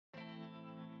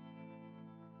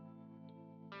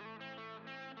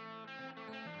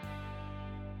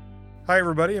Hi,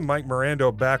 everybody. I'm Mike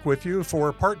Mirando back with you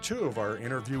for part 2 of our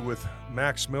interview with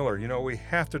Max Miller. You know, we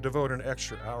have to devote an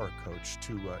extra hour, Coach,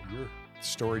 to your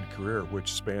storied career,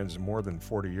 which spans more than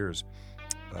 40 years.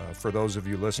 For those of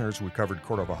you listeners, we covered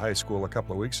Cordova High School a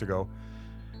couple of weeks ago.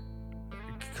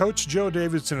 Coach Joe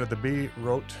Davidson at the Bee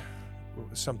wrote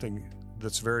something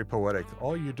that's very poetic.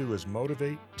 All you do is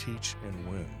motivate, teach,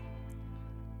 and win.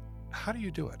 How do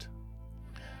you do it?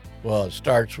 Well, it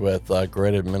starts with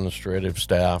great administrative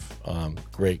staff,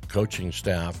 great coaching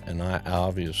staff, and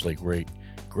obviously great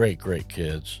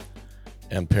kids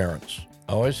and parents.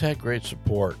 I always had great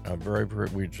support. We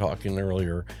were talking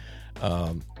earlier,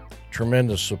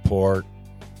 tremendous support,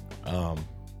 to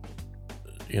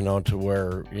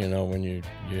where, when you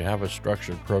have a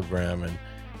structured program and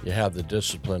you have the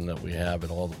discipline that we have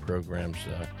in all the programs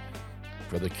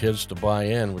for the kids to buy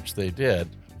in, which they did.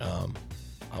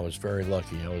 I was very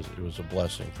lucky. It was a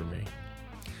blessing for me.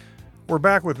 We're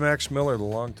back with Max Miller, the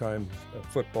longtime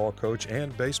football coach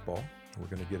and baseball. We're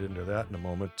going to get into that in a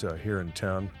moment here in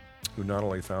town, who not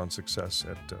only found success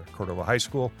at Cordova High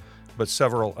School, but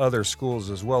several other schools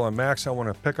as well. And Max, I want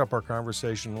to pick up our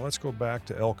conversation. Let's go back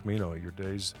to El Camino, your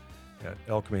days at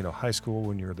El Camino High School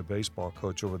when you were the baseball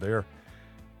coach over there.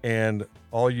 And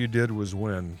all you did was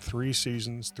win 3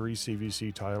 seasons, 3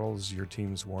 CVC titles. Your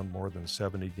teams won more than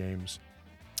 70 games.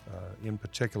 In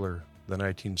particular, the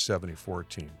 1974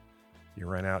 team. You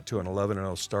ran out to an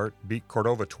 11-0 start, beat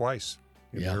Cordova twice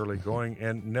in the early going,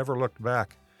 and never looked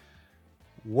back.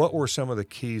 What were some of the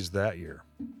keys that year?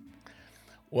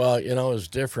 Well, it was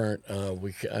different.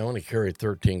 I only carried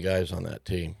 13 guys on that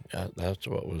team. That's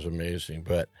what was amazing.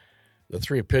 But the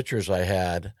 3 pitchers I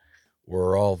had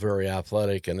were all very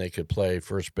athletic, and they could play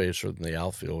first base or in the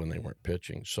outfield when they weren't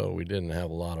pitching. So we didn't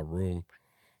have a lot of room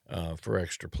for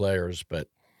extra players. But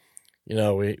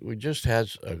we just had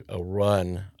a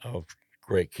run of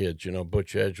great kids.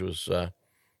 Butch Edge was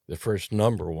the first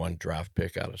number 1 draft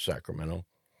pick out of Sacramento.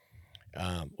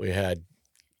 We had,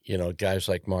 guys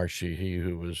like Mark Sheehy,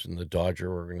 who was in the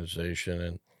Dodger organization,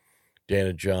 and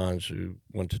Dana Johns, who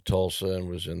went to Tulsa and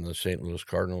was in the St. Louis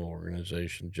Cardinal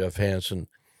organization. Jeff Hansen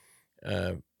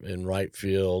in right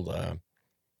field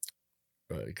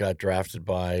got drafted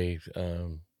by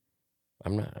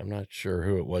I'm not sure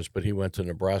who it was, but he went to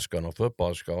Nebraska on a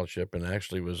football scholarship and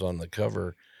actually was on the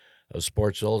cover of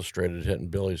Sports Illustrated hitting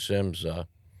Billy Sims,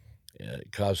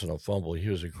 causing a fumble. He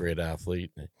was a great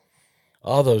athlete.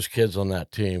 All those kids on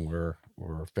that team were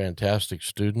fantastic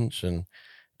students and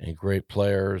great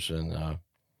players, and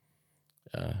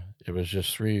it was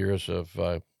just 3 years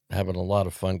of having a lot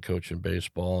of fun coaching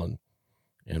baseball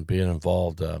and being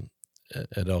involved at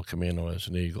El Camino as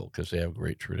an Eagle, because they have a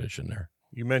great tradition there.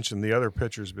 You mentioned the other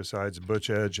pitchers besides Butch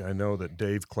Edge. I know that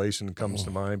Dave Clayson comes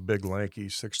to mind, big, lanky,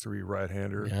 6'3"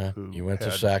 right-hander. Yeah, he went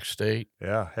to Sac State.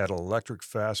 Yeah, had electric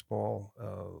fastball.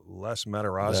 Les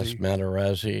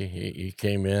Matarazzi. He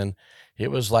came in. He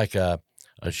was like a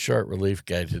short relief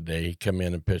guy today. He'd come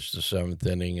in and pitch the 7th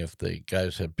inning if the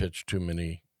guys had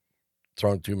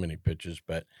thrown too many pitches.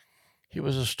 But he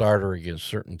was a starter against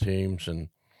certain teams. And,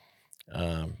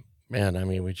 we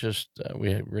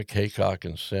had Rick Haycock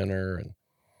in center, and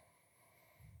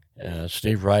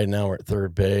Steve Ridenauer at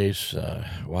third base.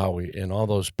 And all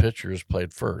those pitchers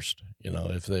played first.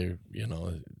 If they,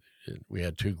 we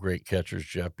had 2 great catchers,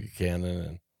 Jeff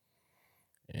Buchanan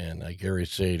and Gary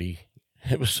Sadie.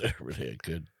 It was really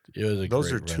good.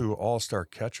 Those are 2 all-star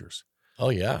catchers. Oh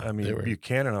yeah,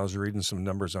 Buchanan. I was reading some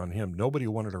numbers on him. Nobody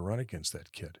wanted to run against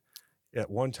that kid.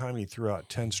 At one time, he threw out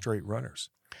 10 straight runners.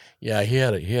 Yeah, he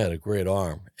had a great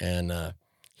arm, and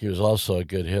he was also a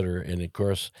good hitter. And of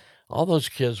course, all those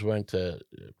kids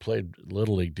played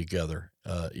Little League together,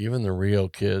 even the Rio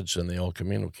kids and the El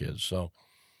Camino kids. So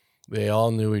they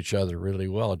all knew each other really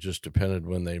well. It just depended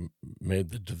when they made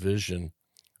the division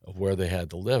of where they had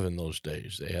to live in those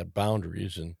days. They had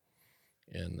boundaries, and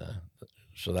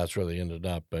so that's where they ended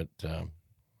up. But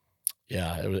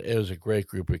it was a great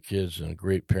group of kids and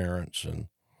great parents,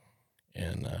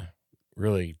 and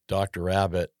really Dr.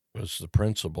 Abbott was the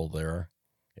principal there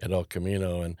at El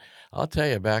Camino. And I'll tell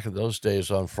you, back in those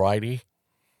days on Friday,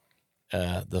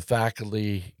 the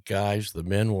faculty guys, the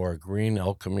men wore a green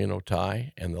El Camino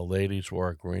tie and the ladies wore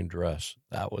a green dress.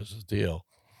 That was the deal.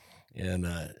 And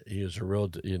he was a real,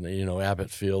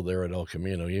 Abbott Field there at El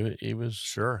Camino. He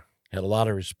was had a lot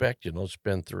of respect.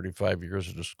 Spent 35 years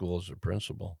at the school as a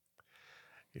principal.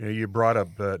 You brought up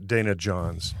Dana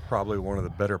Johns, probably one of the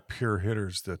better pure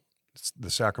hitters that the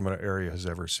Sacramento area has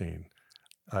ever seen.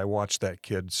 I watched that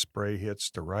kid spray hits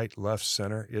to right, left,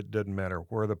 center. It didn't matter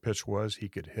where the pitch was, he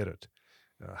could hit it.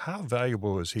 How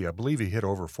valuable is he? I believe he hit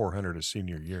over 400 his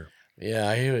senior year.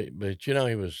 Yeah, but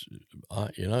he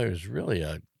was really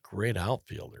a great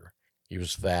outfielder. He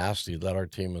was fast. He led our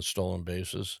team in stolen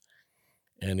bases,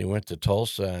 and he went to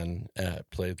Tulsa and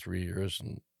played 3 years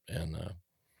and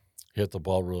hit the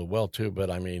ball really well too.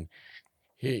 But I mean,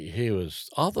 he was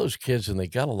all those kids, and they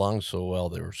got along so well.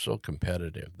 They were so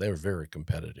competitive. They were very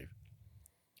competitive.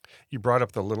 You brought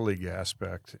up the Little League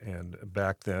aspect, and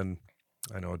back then,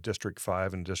 I know District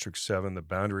 5 and District 7, the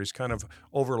boundaries kind of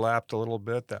overlapped a little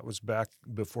bit. That was back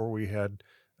before we had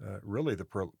really the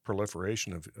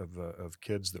proliferation of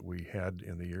kids that we had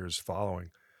in the years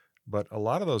following. But a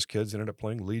lot of those kids ended up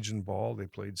playing Legion ball. They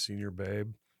played senior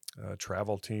babe,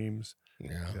 travel teams,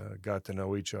 Yeah. got to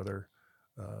know each other,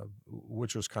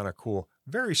 which was kind of cool.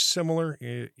 Very similar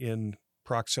in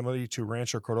proximity to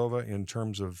Rancho Cordova in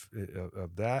terms of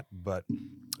that, but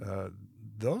uh,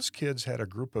 those kids had a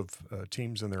group of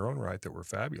teams in their own right that were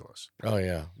fabulous. Oh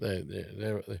yeah.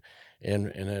 And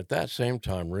at that same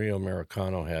time, Rio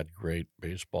Americano had great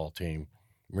baseball team.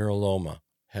 Miraloma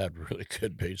had really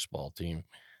good baseball team.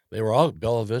 They were all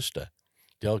Bella Vista,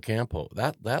 Del Campo.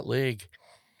 That league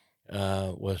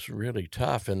was really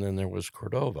tough. And then there was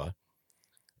Cordova,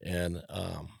 and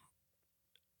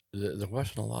there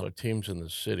wasn't a lot of teams in the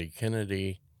city.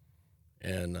 Kennedy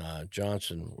and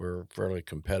Johnson were fairly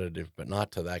competitive, but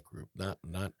not to that group.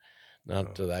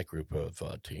 Not to that group of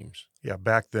teams. Yeah,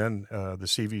 back then, the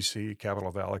CVC,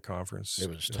 Capital Valley Conference, It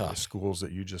was the tough. schools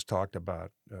that you just talked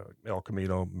about, El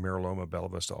Camino, Miraloma, Bella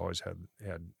Vista always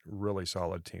had really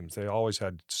solid teams. They always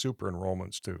had super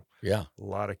enrollments too. Yeah. A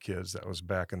lot of kids. That was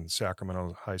back in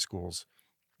Sacramento high schools,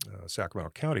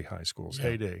 Sacramento County high schools Yeah.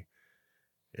 heyday.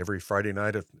 Every Friday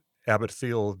night at Abbott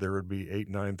Field, there would be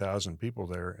 9,000 people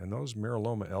there, and those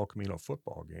Miraloma El Camino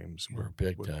football games Were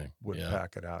big time. would Yeah.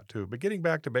 pack it out too. But getting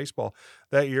back to baseball,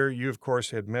 that year you of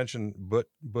course had mentioned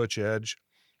Butch Edge.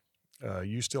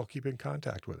 You still keep in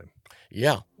contact with him?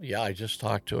 Yeah. Yeah. I just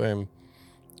talked to him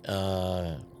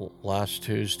last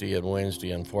Tuesday and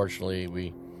Wednesday.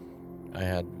 Unfortunately, I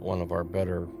had one of our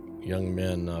better young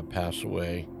men pass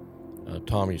away.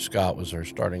 Tommy Scott was our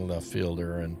starting left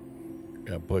fielder, and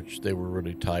Butch, they were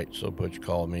really tight. So Butch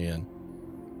called me and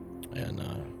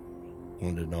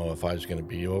wanted to know if I was going to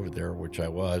be over there, which I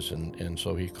was. And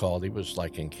so he called. He was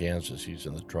like in Kansas. He's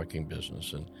in the trucking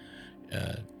business, and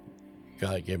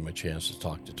God gave him a chance to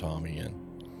talk to Tommy. And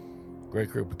great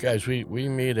group of guys. We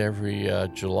meet every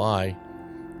July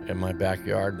in my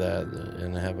backyard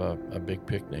and have a big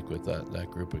picnic with that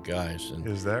group of guys. And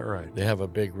Is that right? they have a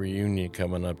big reunion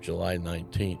coming up July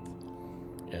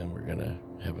 19th, and we're going to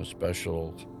have a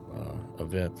special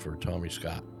event for Tommy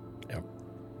Scott. Yep.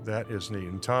 That is neat.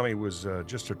 And Tommy was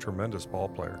just a tremendous ball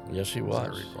player. Yes, he as I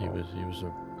was. He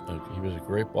recall. was a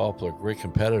great ball player, great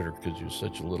competitor, because he was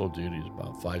such a little dude. He's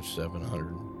about 5'7",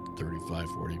 135,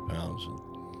 40 pounds,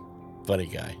 and funny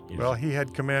guy. Well, he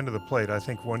had command of the plate. I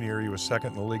think one year he was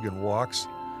second in the league in walks.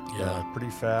 Yeah.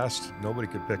 Pretty fast. Nobody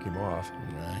could pick him off.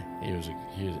 He was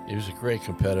a great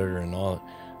competitor, and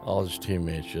all his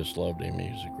teammates just loved him.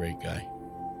 He was a great guy.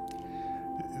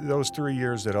 Those 3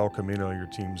 years at El Camino, your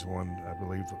teams won, I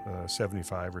believe,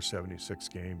 75 or 76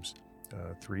 games,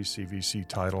 3 CVC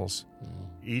titles.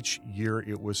 Each year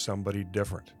it was somebody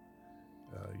different.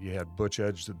 You had Butch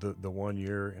Edge the 1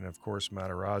 year, and of course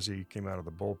Matarazzi came out of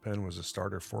the bullpen, was a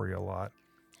starter for you a lot.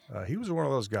 He was one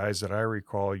of those guys that I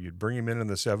recall you'd bring him in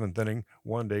the 7th inning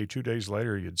one day, 2 days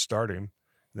later you'd start him.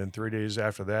 Then 3 days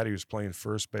after that he was playing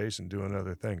first base and doing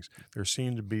other things. There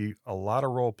seemed to be a lot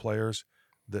of role players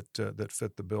that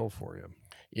fit the bill for you.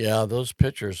 Yeah, those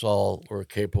pitchers all were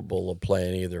capable of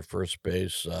playing either first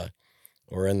base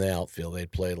or in the outfield.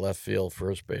 They'd play left field,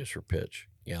 first base, or pitch.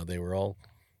 Yeah, they were all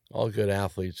good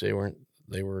athletes. They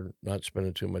were not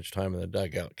spending too much time in the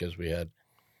dugout because we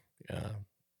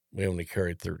only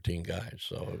carried 13 guys,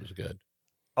 so it was good.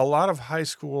 A lot of high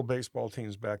school baseball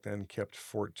teams back then kept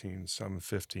 14, some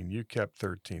 15. You kept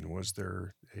 13. Was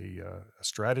there a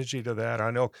strategy to that?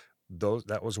 I know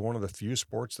that was one of the few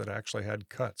sports that actually had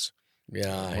cuts.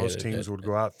 Yeah, Most teams would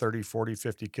go out 30, 40,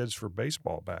 50 kids for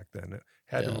baseball back then. It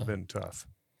had to have been tough.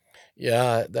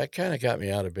 Yeah, that kind of got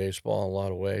me out of baseball in a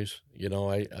lot of ways.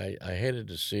 I hated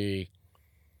to see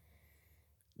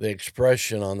the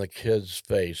expression on the kid's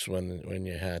face when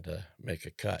you had to make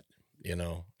a cut,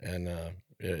 and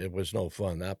it was no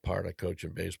fun. That part of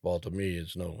coaching baseball to me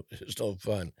is no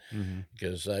fun,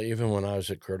 because even when I was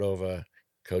at Cordova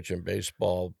coaching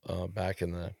baseball back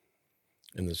in the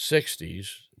 60s,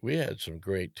 we had some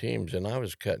great teams, and I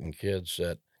was cutting kids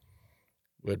that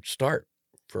would start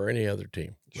for any other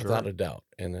team without a doubt.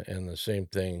 And the same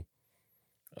thing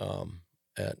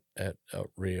at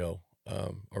Rio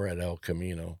or at El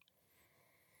Camino.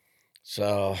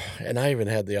 So, and I even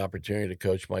had the opportunity to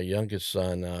coach my youngest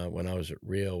son when I was at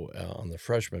Rio on the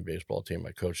freshman baseball team.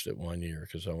 I coached it 1 year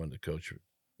because I wanted to coach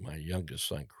my youngest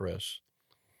son, Chris.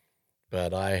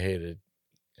 But I hated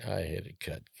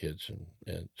cut kids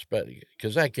and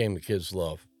because that game the kids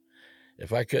love.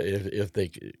 If I could, if they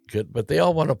could, but they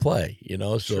all want to play, So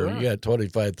you Sure. got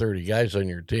 25, 30 guys on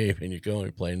your team, and you can only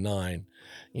play 9,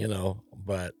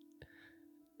 But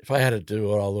if I had to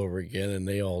do it all over again, and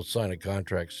they all sign a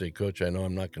contract, say, "Coach, I know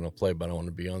I'm not going to play, but I want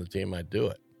to be on the team," I'd do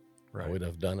it. I Right. would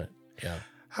have done it. Yeah.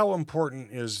 How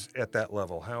important is, at that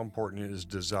level, how important is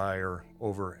desire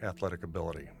over athletic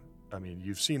ability? I mean,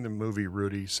 you've seen the movie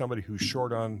Rudy, somebody who's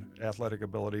short on athletic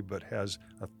ability but has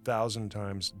 1,000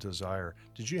 times desire.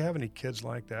 Did you have any kids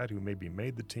like that who maybe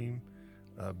made the team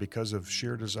because of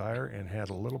sheer desire and had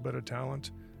a little bit of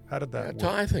talent? How did that work?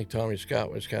 I think Tommy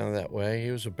Scott was kind of that way.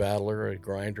 He was a battler, a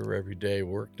grinder every day,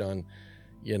 worked on,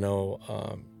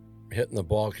 hitting the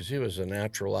ball because he was a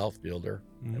natural outfielder.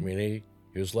 Mhm. I mean,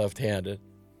 he was left-handed.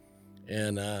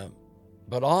 And,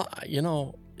 but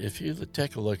if you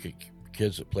take a look at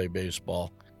kids that play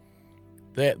baseball,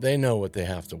 they know what they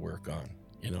have to work on.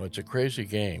 It's a crazy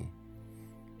game.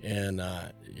 And,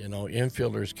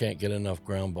 infielders can't get enough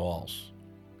ground balls.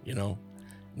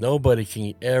 Nobody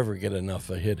can ever get enough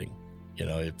of hitting.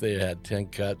 If they had 10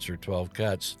 cuts or 12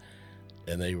 cuts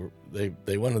and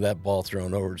they wanted that ball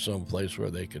thrown over to some place where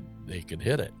they could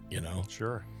hit it,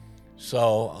 Sure.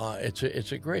 So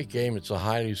it's a great game. It's a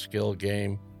highly skilled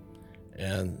game,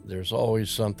 and there's always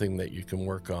something that you can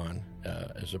work on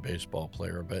as a baseball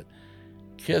player. But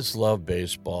kids love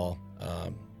baseball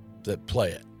that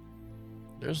play it.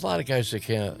 There's a lot of guys that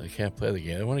can't play the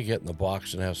game. They want to get in the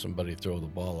box and have somebody throw the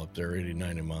ball up there 80,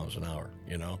 90 miles an hour,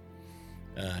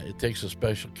 It takes a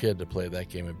special kid to play that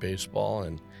game of baseball,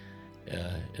 and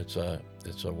it's a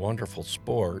wonderful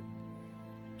sport.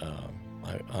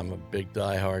 I'm a big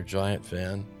diehard Giant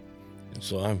fan, and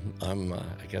so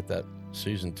I got that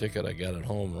season ticket. I got it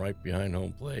home right behind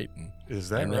home plate, and Is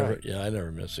that right? right? Yeah, I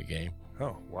never miss a game.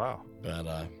 Oh, wow.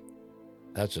 But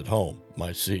that's at home.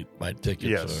 My tickets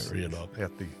Yes, are,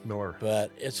 at the Miller.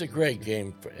 But it's a great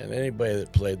game, and anybody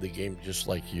that played the game just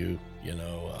like you,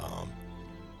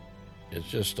 it's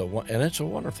just it's a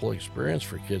wonderful experience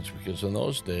for kids because in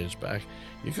those days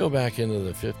you go back into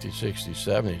the 50s, 60s,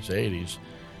 70s, 80s,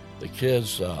 the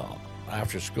kids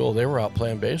after school, they were out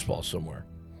playing baseball somewhere,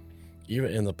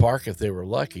 even in the park if they were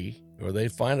lucky, or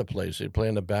they'd find a place. They'd play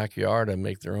in the backyard and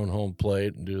make their own home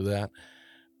plate and do that.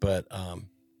 But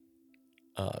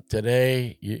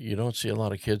today, you don't see a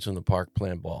lot of kids in the park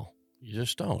playing ball. You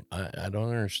just don't. I don't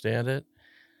understand it.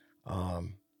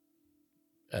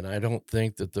 And I don't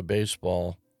think that the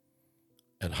baseball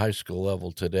at high school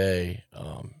level today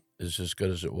is as good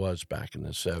as it was back in the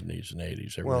 70s and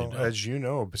 80s. Well, as you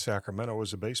know, Sacramento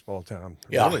was a baseball town.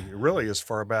 Yeah. Really as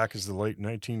far back as the late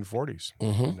 1940s.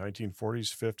 Mm-hmm.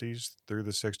 1940s, 50s, through the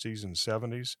 60s and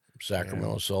 70s.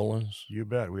 Sacramento Solons. You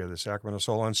bet. We had the Sacramento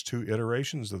Solons, 2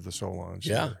 iterations of the Solons.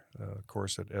 Yeah. Of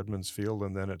course, at Edmonds Field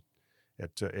and then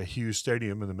at Hughes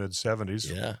Stadium in the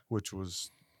mid-70s, Yeah. which was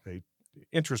a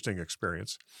interesting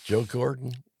experience. Joe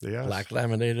Gordon, Yes. black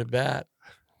laminated bat.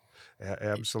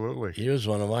 Absolutely. He was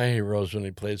one of my heroes when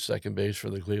he played second base for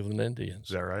the Cleveland Indians.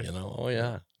 Is that right? Oh,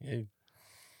 yeah.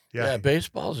 Yeah.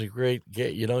 Baseball's a great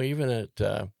game. Even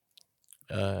at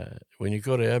when you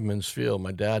go to Edmonds Field,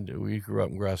 my dad, we grew up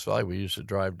in Grass Valley. We used to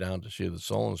drive down to see the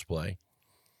Solons play.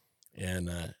 And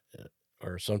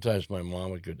or sometimes my mom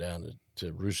would go down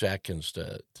to Roos Atkins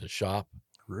to shop.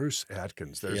 Roos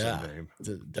Atkins, there's a name.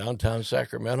 Downtown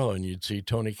Sacramento, and you'd see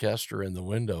Tony Kester in the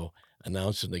window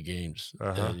announcing the games,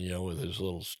 Uh-huh. and, with his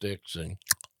little sticks, and,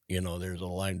 there's a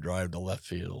line drive to left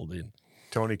field. And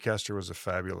Tony Kester was a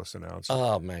fabulous announcer.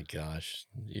 Oh, my gosh.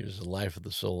 He was the life of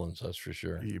the Solons, that's for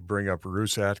sure. You bring up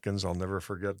Roos Atkins, I'll never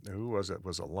forget, who was it?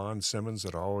 Was it Lon Simmons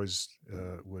that always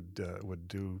would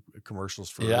do commercials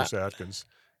for Roos Atkins,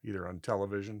 either on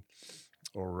television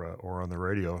or on the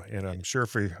radio? And I'm sure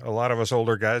for a lot of us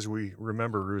older guys, we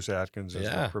remember Roos Atkins as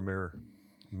the premier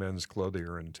men's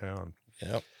clothier in town.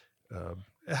 Yep.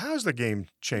 How's the game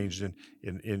changed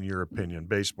in your opinion,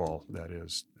 baseball, that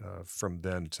is, from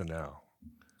then to now?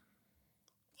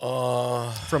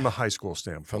 From the high school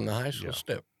standpoint. From the high school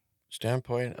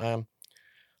standpoint,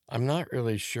 I'm not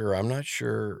really sure. I'm not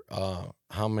sure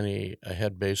how many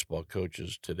head baseball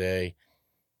coaches today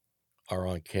are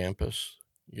on campus.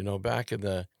 Back in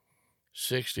the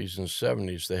 60s and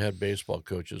 70s, the head baseball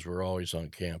coaches were always on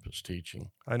campus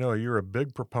teaching. I know you're a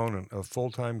big proponent of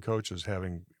full-time coaches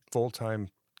having full-time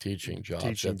teaching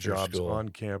jobs on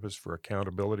campus for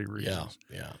accountability reasons.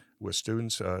 Yeah. With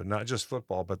students, not just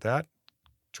football, but that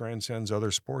transcends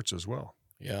other sports as well.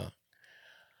 Yeah.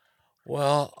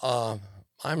 Well,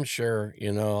 I'm sure,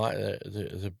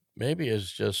 maybe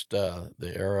it's just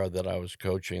the era that I was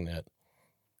coaching that,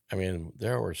 I mean,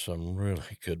 there were some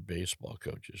really good baseball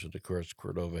coaches. And of course,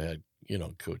 Cordova had,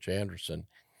 Coach Anderson,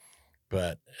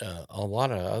 but a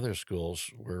lot of other schools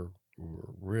were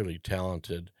really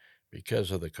talented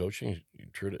because of the coaching.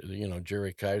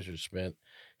 Jerry Kaiser spent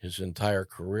his entire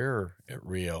career at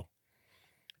Rio,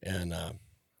 and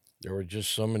there were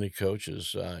just so many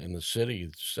coaches in the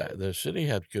city. The city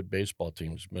had good baseball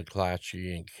teams,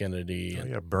 McClatchy and Kennedy, Oh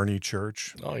and yeah, Bernie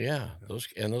Church. oh yeah,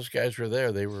 those guys were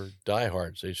there. They were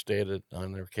diehards. They stayed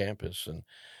on their campus, and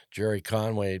Jerry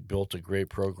Conway built a great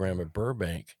program at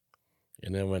Burbank,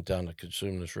 and then went down to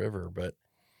Cosumnes River. But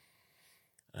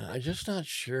I'm just not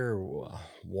sure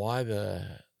why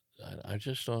I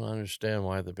just don't understand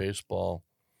why the baseball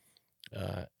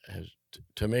has.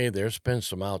 To me, there's been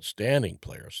some outstanding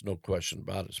players, no question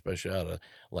about it, especially out of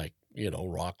like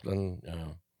Rockland.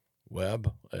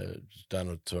 Webb has done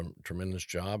a tremendous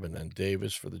job, and then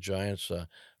Davis for the Giants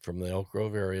from the Elk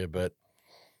Grove area. But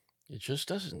it just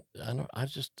doesn't.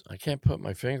 I can't put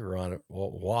my finger on it.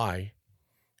 Well, why?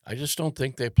 I just don't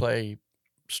think they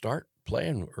start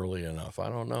playing early enough. I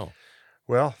don't know.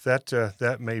 Well,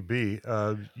 that may be.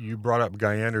 You brought up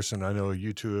Guy Anderson. I know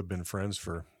you two have been friends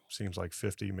for seems like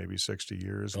 50, maybe 60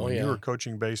 years. Oh When you yeah. were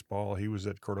coaching baseball, he was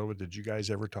at Cordova. Did you guys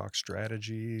ever talk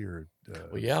strategy or?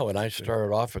 Well, yeah. When I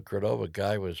started off at Cordova,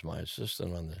 Guy was my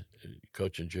assistant on the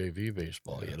coaching JV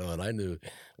baseball. And I knew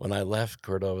when I left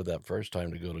Cordova that first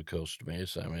time to go to Costa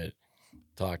Mesa, I mean,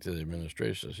 talked to the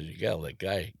administration. I said, "You gotta let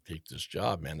Guy take this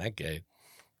job, man. That guy,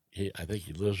 I think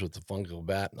he lives with the fungal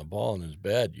bat and the ball in his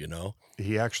bed,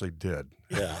 He actually did.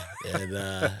 Yeah, and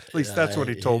At least that's what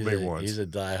he told me once. He's a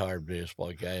diehard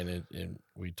baseball guy, and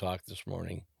we talked this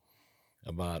morning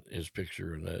about his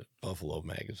picture in the Buffalo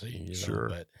magazine. Sure,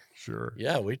 but sure.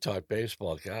 yeah, we talked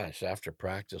baseball. Gosh, after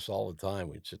practice all the time,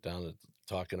 we'd sit down and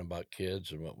talking about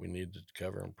kids and what we needed to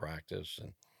cover in practice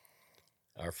and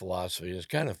our philosophy. It's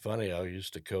kind of funny. I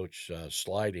used to coach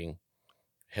sliding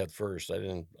head first.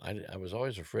 I was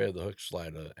always afraid of the hook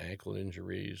slide, ankle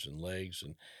injuries and legs,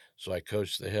 and so I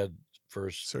coached the head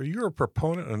first. So you're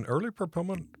an early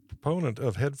proponent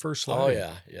of head first Oh sliding.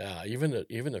 yeah,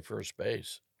 even at first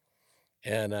base,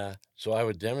 and so I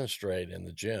would demonstrate in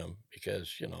the gym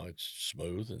because it's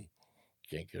smooth and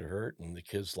you can't get hurt, and the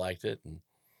kids liked it. And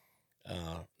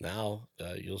now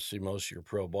you'll see most of your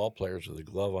pro ball players with a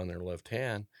glove on their left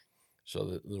hand, so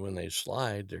that when they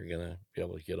slide, they're gonna be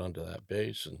able to get onto that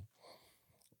base, and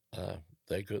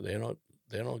they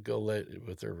don't go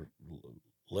with their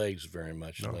legs very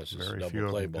much No, unless it's a very double few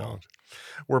of play them ball. don't.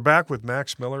 We're back with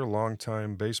Max Miller,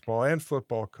 longtime baseball and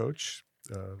football coach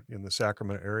in the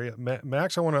Sacramento area.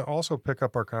 Max, I want to also pick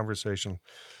up our conversation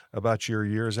about your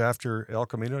years after El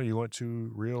Camino. You went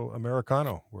to Rio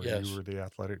Americano, where you Yes. were the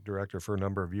athletic director for a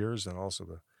number of years and also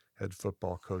the head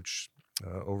football coach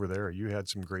over there. You had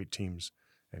some great teams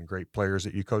and great players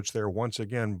that you coached there. Once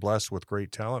again, blessed with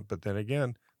great talent, but then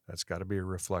again, that's got to be a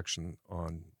reflection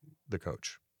on the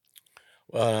coach.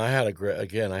 Well, I had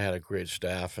a great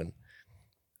staff and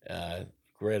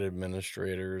great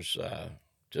administrators,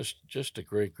 just a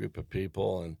great group of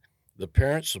people, and the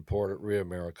parent support at Rio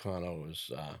Americano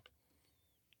was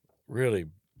really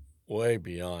way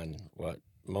beyond what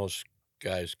most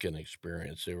guys can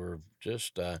experience. They were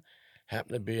just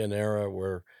happened to be an era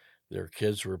where their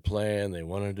kids were playing, they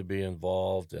wanted to be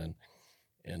involved, and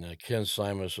Ken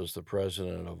Simus was the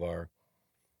president of our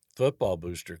football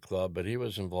booster club, but he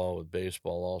was involved with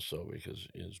baseball also because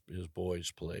his boys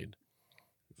played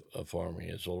for me.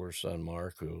 His older son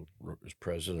Mark, who was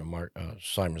president of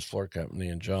Simus Floor Company,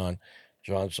 and John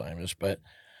Simus. But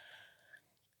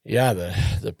yeah,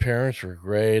 the parents were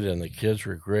great, and the kids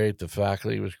were great. The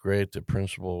faculty was great. The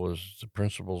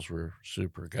principals were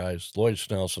super guys. Lloyd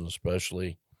Snelson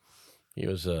especially, he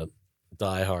was a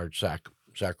diehard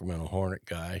Sacramento Hornet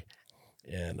guy,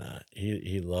 and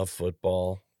he loved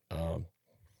football.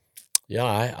 Yeah,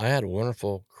 I had a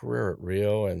wonderful career at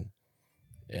Rio, and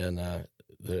they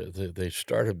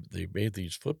made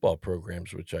these football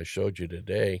programs, which I showed you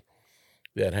today,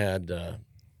 that had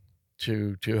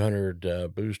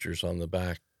 200 boosters on the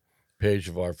back page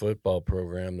of our football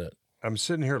program. That I'm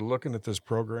sitting here looking at this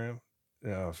program.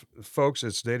 Folks,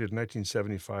 it's dated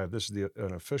 1975. This is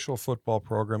an official football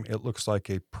program. It looks like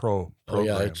a pro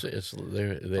program. Oh yeah, it's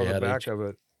they on had the back of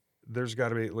it. There's got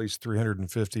to be at least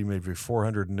 350, maybe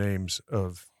 400 names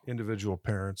of individual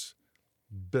parents,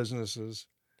 businesses,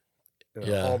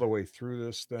 all the way through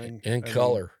this thing in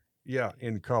color.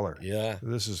 In color. Yeah,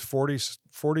 This is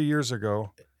 40 years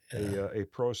ago. a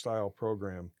pro-style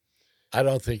program. I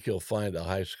don't think you'll find a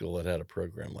high school that had a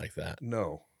program like that.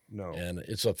 No. And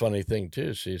it's a funny thing,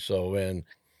 too. See, so when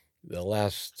the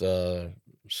last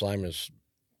Simon's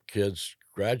kids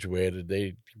graduated,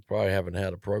 they probably haven't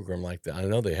had a program like that. I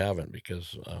know they haven't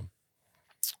because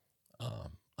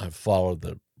I've followed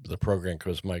the program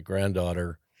because my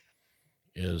granddaughter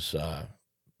is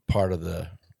part of the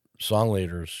song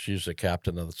leaders. She's the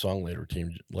captain of the song leader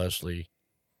team, Leslie,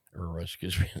 or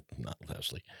excuse me, not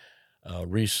Leslie,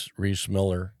 Reese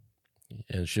Miller,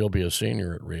 and she'll be a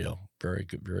senior at Rio. Very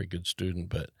good student,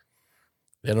 but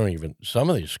some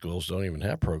of these schools don't even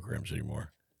have programs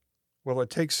anymore. Well,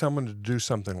 it takes someone to do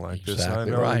something like this. And I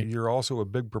know right. You're also a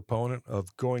big proponent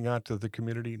of going out to the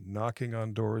community, knocking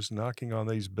on doors, knocking on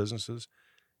these businesses,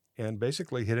 and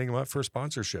basically hitting them up for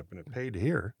sponsorship. And it paid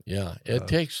here. Yeah, it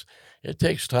takes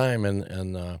time,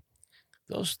 and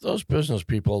those business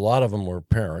people, a lot of them were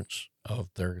parents of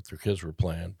their kids were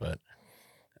playing. But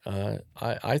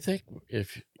I think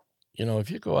if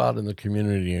you go out in the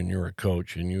community and you're a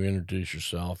coach and you introduce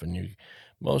yourself, and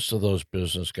most of those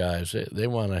business guys, they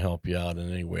want to help you out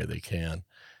in any way they can,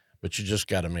 but you just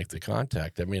got to make the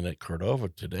contact. I mean, at Cordova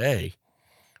today,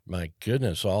 my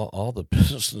goodness, all the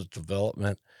business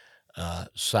development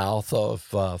south of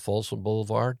Folsom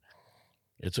Boulevard,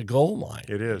 it's a gold mine.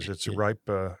 It is. It's a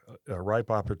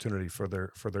ripe opportunity for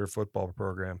their football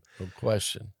program. No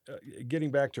question.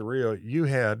 Getting back to Rio, you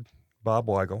had Bob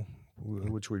Weigel,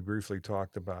 which we briefly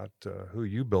talked about, who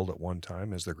you billed at one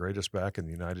time as the greatest back in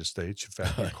the United States. In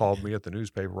fact, he called me at the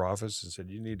newspaper office and said,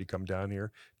 "You need to come down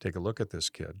here, take a look at this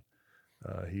kid.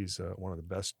 He's one of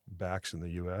the best backs in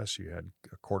the U.S." You had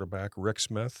a quarterback, Rick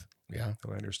Smith,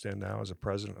 who I understand now is a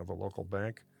president of a local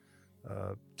bank.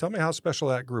 Tell me how special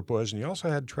that group was. And you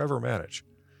also had Trevor Manich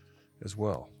as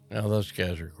well. Oh, those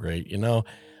guys are great.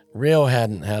 Rio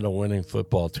hadn't had a winning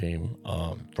football team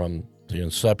from the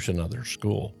inception of their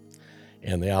school.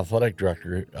 And the athletic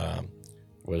director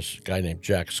was a guy named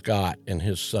Jack Scott, and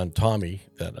his son Tommy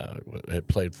that had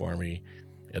played for me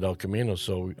at El Camino.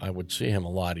 So I would see him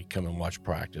a lot. He'd come and watch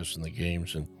practice and the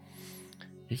games, and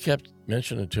he kept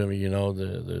mentioning to me,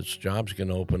 this job's going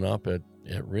to open up at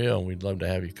Rio, and we'd love to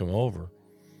have you come over.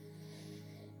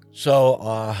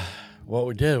 So what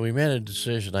we did, we made a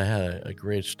decision. I had a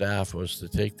great staff, was to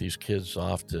take these kids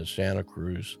off to Santa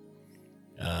Cruz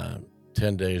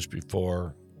 10 days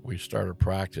before we started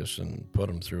practice and put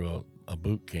them through a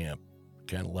boot camp,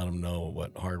 kind of let them know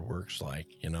what hard work's like,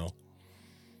 And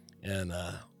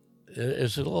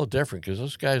it's a little different because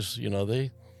those guys,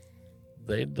 they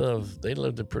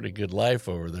lived a pretty good life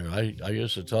over there. I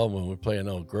used to tell them when we play in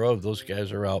Elk Grove, those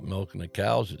guys are out milking the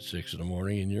cows at 6 a.m,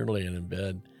 and you're laying in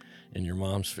bed and your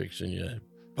mom's fixing you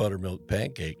buttermilk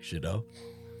pancakes,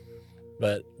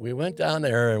 But we went down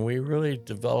there and we really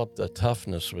developed a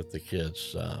toughness with the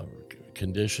kids,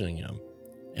 conditioning them,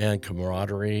 and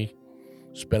camaraderie,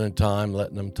 spending time,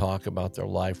 letting them talk about their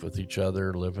life with each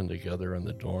other, living together in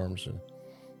the dorms. And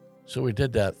so we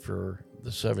did that for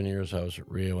the 7 years I was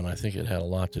at Rio, and I think it had a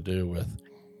lot to do with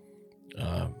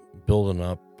building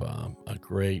up a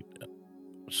great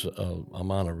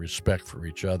amount of respect for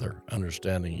each other,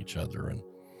 understanding each other. And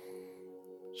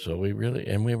so we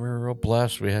were real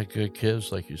blessed. We had good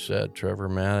kids, like you said, Trevor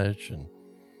Manich, and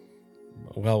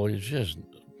we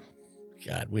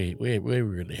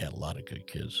really had a lot of good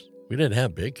kids. We didn't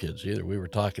have big kids either. We were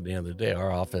talking the other day,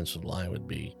 our offensive line would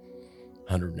be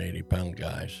 180-pound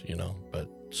guys, but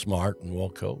smart and well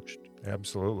coached.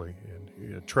 Absolutely.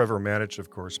 And Trevor Manich, of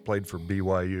course, played for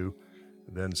BYU,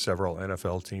 then several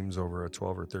NFL teams over a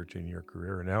 12 or 13-year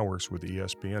career, and now works with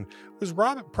ESPN. Was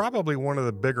probably one of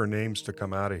the bigger names to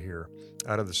come out of here,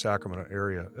 out of the Sacramento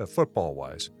area,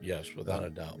 football-wise. Yes, without a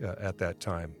doubt. At that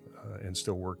time, and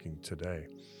still working today.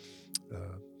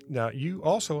 Now, you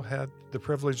also had the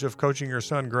privilege of coaching your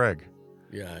son, Greg.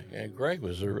 Yeah, and Greg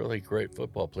was a really great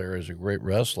football player. He was a great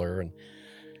wrestler, and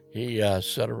he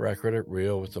set a record at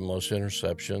Rio with the most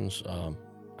interceptions.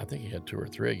 I think he had 2 or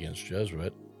 3 against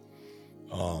Jesuit,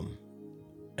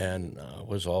 and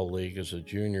was all league as a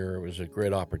junior. It was a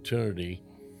great opportunity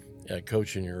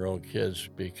coaching your own kids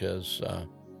because,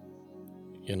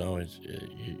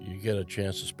 you get a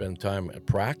chance to spend time at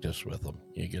practice with them.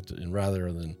 You get to, and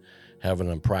rather than having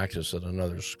them practice at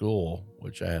another school,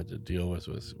 which I had to deal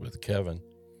with Kevin,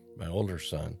 my older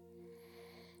son.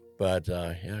 But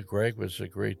Greg was a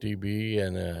great DB,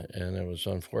 and it was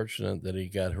unfortunate that he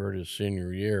got hurt his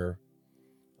senior year.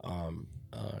 In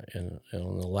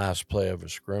the last play of a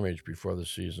scrimmage before the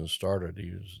season started,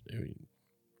 he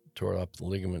tore up the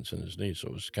ligaments in his knee, so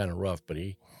it was kind of rough. But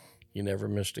he never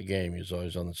missed a game. He was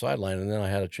always on the sideline. And then I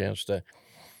had a chance to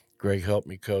Greg helped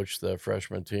me coach the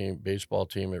freshman team, baseball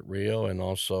team at Rio, and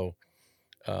also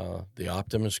the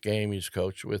Optimus game. He's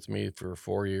coached with me for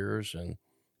 4 years, and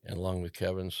along with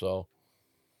Kevin. So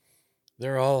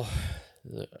they're all.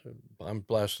 I'm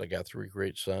blessed. I got 3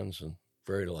 great sons, and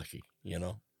very lucky.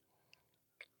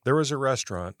 There was a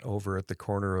restaurant over at the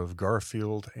corner of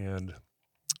Garfield and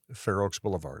Fair Oaks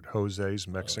Boulevard, Jose's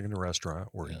Mexican restaurant,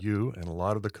 where you and a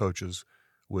lot of the coaches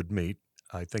would meet.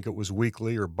 I think it was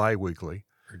weekly or bi-weekly.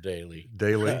 Or daily.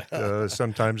 Daily,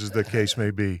 sometimes as the case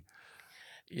may be.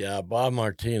 Yeah, Bob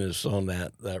Martinez owned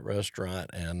that restaurant,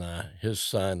 and his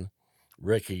son,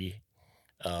 Ricky,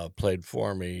 played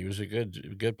for me. He was a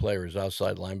good player. He was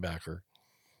outside linebacker.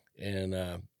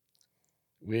 And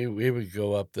we would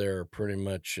go up there pretty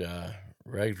much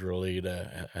regularly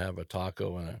to have a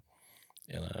taco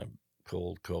and a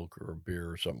cold Coke or a beer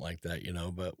or something like that,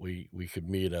 but we could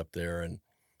meet up there. And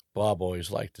Bob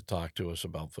always liked to talk to us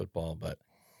about football, but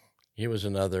he was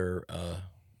another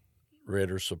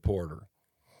Raider supporter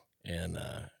and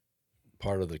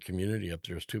part of the community up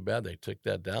there. It's too bad they took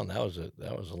that down. That was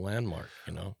a landmark,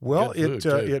 Well,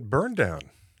 it burned down.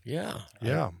 Yeah.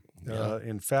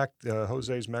 In fact,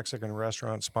 Jose's Mexican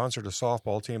restaurant sponsored a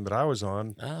softball team that I was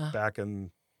on back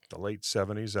in the late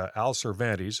 70s. Al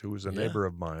Cervantes, who was a neighbor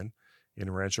of mine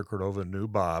in Rancho Cordova, knew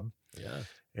Bob. Yeah.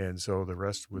 And so the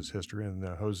rest was history. And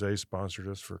Jose sponsored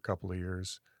us for a couple of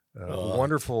years.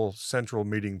 Wonderful central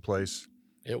meeting place.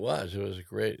 It was a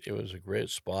great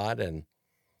spot, and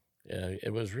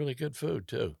it was really good food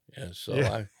too. And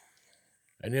so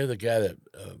I knew the guy that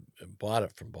bought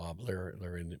it from Bob,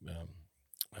 Larry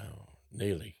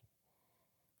Neely.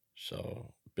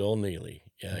 So Bill Neely.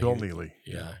 Yeah. Bill Neely.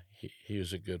 Yeah. He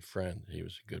was a good friend. He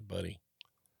was a good buddy.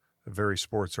 Very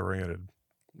sports oriented.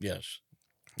 Yes.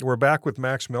 We're back with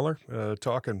Max Miller,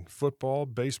 talking football,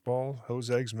 baseball,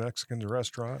 Jose's Mexican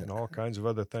restaurant, and all kinds of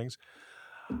other things.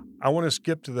 I want to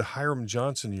skip to the Hiram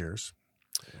Johnson years.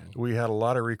 We had a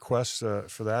lot of requests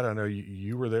for that. I know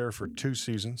you were there for 2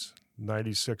 seasons,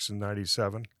 96 and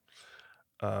 97.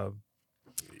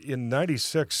 In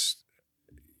 96,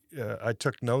 I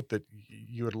took note that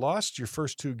you had lost your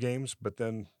first 2 games, but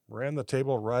then ran the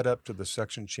table right up to the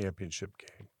section championship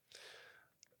game.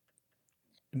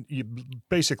 You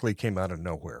basically came out of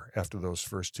nowhere after those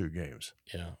first 2 games.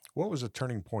 Yeah. What was the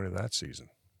turning point of that season?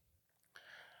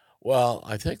 Well,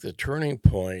 I think the turning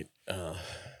point, there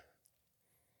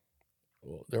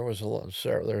was a lot.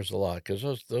 There's a lot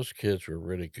because those kids were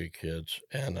really good kids,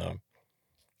 and a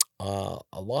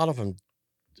lot of them,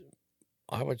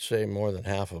 I would say more than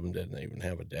half of them didn't even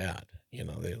have a dad. They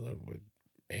lived with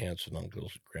aunts and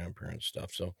uncles, grandparents,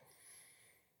 stuff. So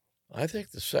I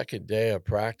think the second day of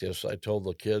practice, I told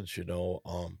the kids, I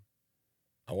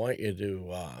want you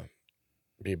to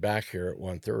be back here at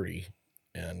 1:30,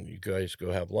 and you guys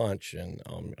go have lunch, and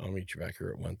I'll meet you back here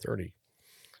at 1:30.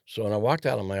 So when I walked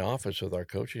out of my office with our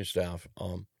coaching staff,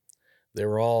 they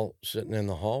were all sitting in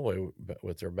the hallway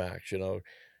with their backs, And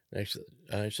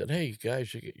I said, "Hey, you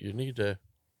guys, you need to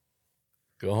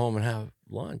go home and have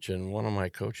lunch." And one of my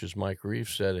coaches, Mike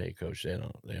Reeves, said, "Hey, Coach, they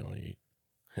don't eat.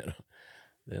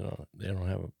 They don't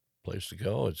have a place to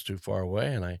go. It's too far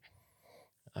away." And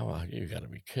well, you got to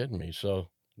be kidding me.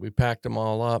 So we packed them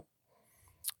all up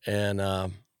and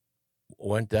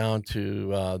went down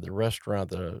to the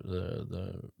restaurant,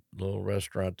 the little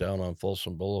restaurant down on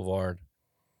Folsom Boulevard.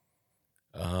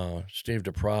 Steve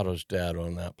DePrado's dad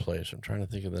owned that place. I'm trying to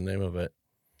think of the name of it.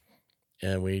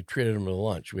 And we treated him to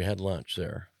lunch. We had lunch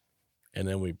there. And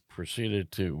then we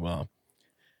proceeded to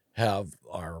have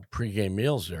our pregame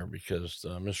meals there because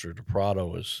Mr.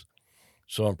 DePrado was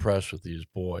so impressed with these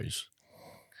boys.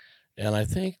 And I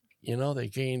think, they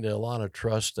gained a lot of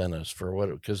trust in us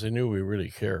because they knew we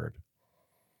really cared.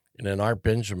 And then Art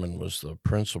Benjamin was the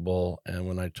principal. And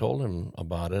when I told him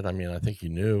about it, I think he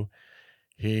knew.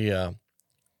 He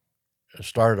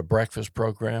started a breakfast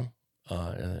program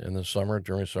in the summer,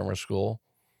 during summer school,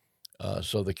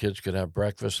 so the kids could have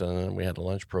breakfast, and then we had a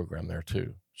lunch program there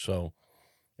too. So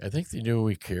I think they knew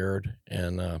we cared,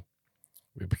 and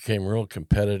we became real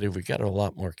competitive. We got a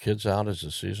lot more kids out as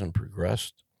the season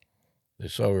progressed. They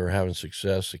saw we were having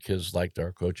success. The kids liked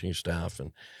our coaching staff,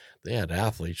 and they had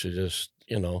athletes who just,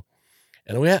 and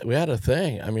we had a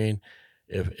thing.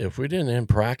 If we didn't end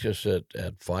practice at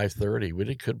 5:30,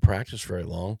 we couldn't practice very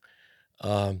long.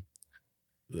 A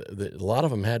lot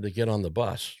of them had to get on the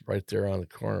bus right there on the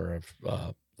corner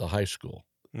of the high school.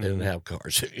 They didn't have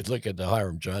cars. If you look at the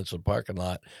Hiram Johnson parking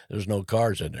lot, there's no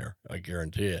cars in there, I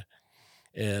guarantee you.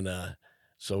 And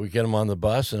so we get them on the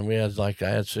bus, and I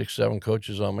had 6, 7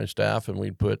 coaches on my staff, and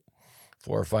we'd put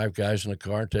 4 or 5 guys in the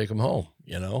car and take them home,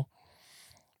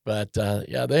 But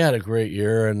yeah, they had a great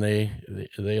year, and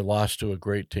they lost to a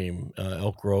great team.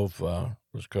 Elk Grove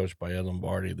was coached by Ed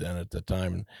Lombardi then at the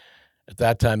time. And at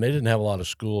that time, they didn't have a lot of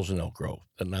schools in Elk Grove,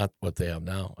 and not what they have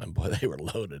now. And boy, they were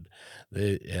loaded.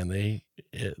 They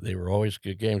were always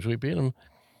good games. We beat them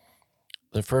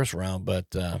the first round,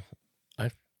 but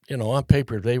on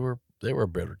paper they were a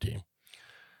better team.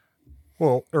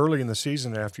 Well, early in the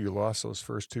season, after you lost those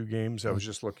first 2 games, I was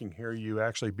just looking here. You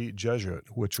actually beat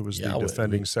Jesuit, which was the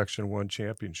defending Section 1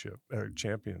 champion,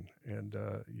 and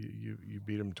you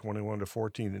beat them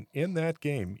 21-14. And in that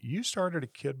game, you started a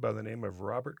kid by the name of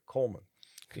Robert Coleman.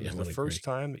 It was the first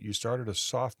time that you started a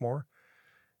sophomore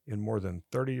in more than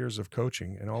 30 years of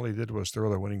coaching, and all he did was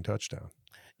throw the winning touchdown.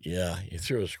 Yeah, he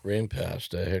threw a screen pass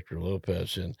to Hector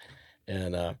Lopez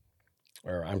Hector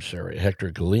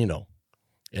Galino.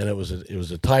 And it was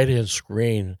a tight end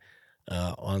screen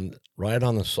right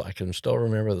on the. I can still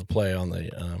remember the play on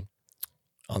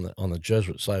the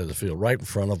Jesuit side of the field, right in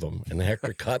front of him, and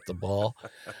Hector caught the ball.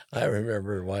 I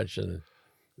remember watching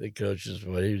the coaches,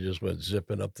 but he just went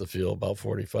zipping up the field about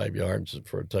 45 yards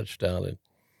for a touchdown, and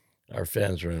our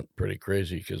fans went pretty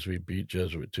crazy because we beat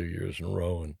Jesuit 2 years in a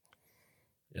row, and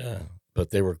yeah,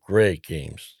 but they were great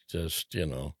games, just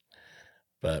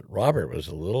But Robert was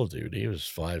a little dude. He was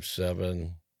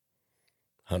 5'7",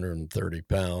 130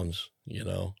 pounds,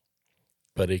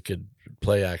 but he could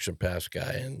play action pass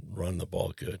guy and run the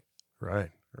ball good. Right.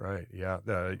 Yeah.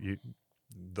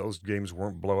 Those games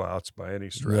weren't blowouts by any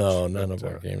stretch. No, none of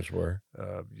our games were.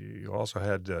 You also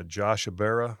had Josh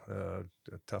Ibarra,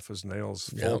 tough as nails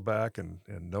fullback and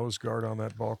nose guard on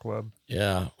that ball club.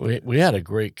 Yeah. We had a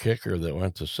great kicker that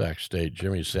went to Sac State,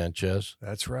 Jimmy Sanchez.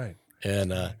 That's right.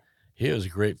 And he was a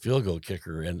great field goal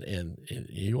kicker, and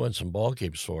he won some ball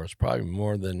games for us, probably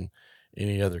more than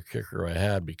any other kicker I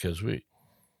had, because we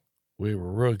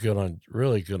were really good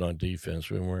on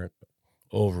defense. We weren't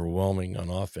overwhelming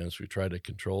on offense. We tried to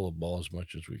control the ball as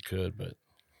much as we could, but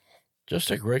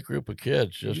just a great group of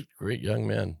kids, just great young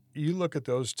men. You look at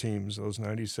those teams, those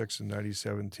 96 and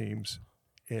 97 teams,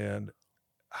 and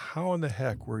how in the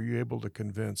heck were you able to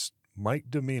convince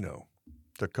Mike Domino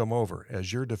to come over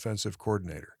as your defensive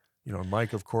coordinator?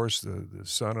 Mike, of course, the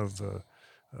son of the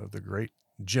great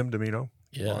Jim Domino,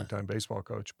 longtime baseball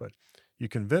coach. But you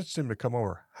convinced him to come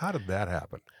over. How did that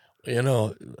happen? I've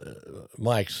known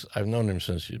him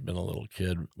since he'd been a little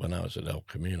kid when I was at El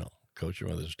Camino, coaching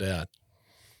with his dad.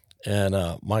 And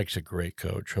Mike's a great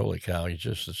coach. Holy cow, he's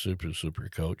just a super, super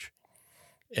coach.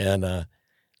 And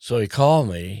so he called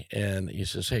me, and he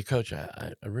says, "Hey, Coach,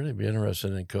 I'd really be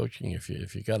interested in coaching if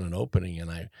you got an opening."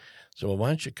 And I said, "Well, why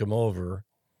don't you come over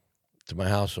to my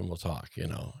house and we'll talk,"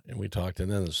 and we talked.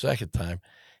 And then the second time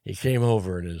he came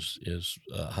over in his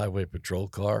highway patrol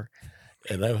car,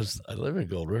 and I live in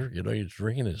Gold River, he's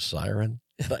ringing his siren,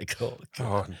 and I go,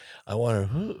 I wonder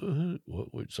who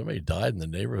somebody died in the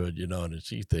neighborhood, and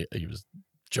he was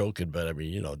joking, but I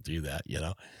mean, do that,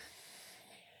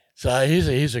 So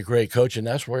he's a great coach, and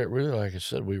that's where it really, like I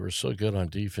said, we were so good on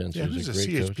defense. Yeah, he was a great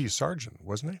CHP coach. sergeant,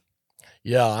 wasn't he?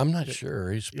 Yeah, I'm not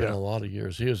sure. He spent a lot of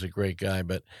years. He was a great guy,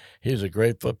 but he was a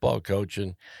great football coach.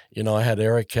 And, I had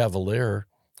Eric Cavalier,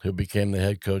 who became the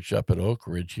head coach up at Oak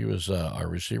Ridge. He was our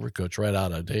receiver coach right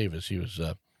out of Davis. He was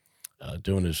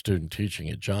doing his student teaching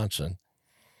at Johnson.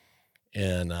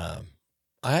 And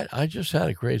I just had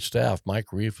a great staff.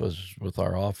 Mike Reef was with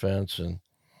our offense, and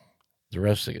the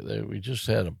rest of it, we just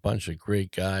had a bunch of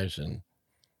great guys. And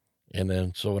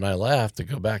then, so when I left to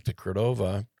go back to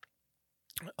Cordova,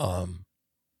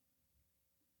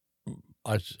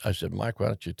 I said, "Mike, why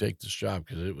don't you take this job?"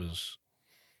 Because it was,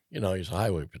 he's a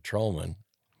highway patrolman.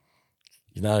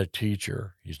 He's not a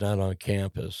teacher. He's not on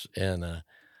campus. And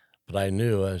but I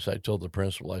knew, as I told the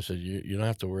principal, I said, you don't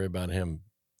have to worry about him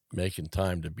making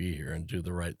time to be here and do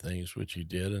the right things, which he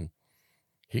did. And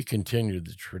he continued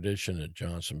the tradition at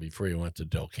Johnson before he went to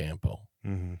Del Campo.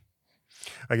 Mm-hmm.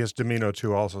 I guess Domino,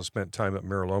 too, also spent time at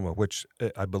Mariloma, which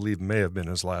I believe may have been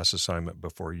his last assignment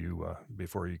before you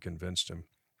convinced him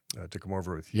to come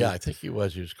over with you. Yeah, I think he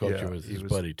was. He was coaching with his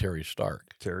buddy Terry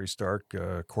Stark. Terry Stark,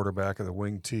 quarterback of the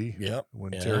wing T. Yep.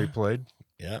 When Terry played.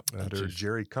 Yep. Under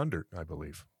Jerry Kundert, I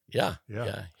believe. Yeah.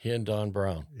 He and Don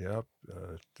Brown. Yep.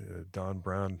 Don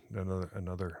Brown,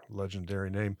 another legendary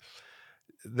name.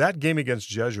 That game against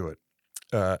Jesuit,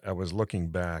 I was looking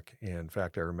back, and in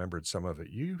fact, I remembered some of it.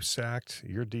 You sacked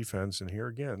your defense, and here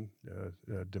again,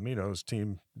 Domino's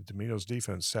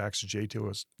defense sacks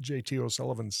J.T.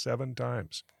 O'Sullivan 7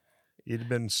 times. He'd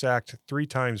been sacked 3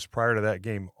 times prior to that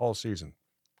game all season.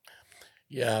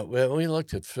 Yeah, when we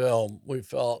looked at film, we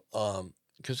felt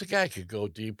because the guy could go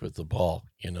deep with the ball,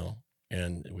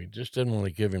 and we just didn't want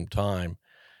to give him time.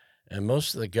 And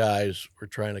most of the guys were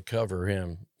trying to cover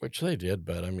him, which they did,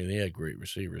 but, I mean, he had great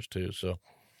receivers too, so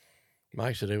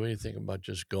Mike said, "Hey, what do you think about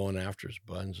just going after his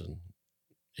buns and,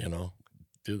 you know,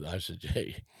 do" I said,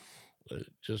 "Hey,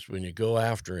 just when you go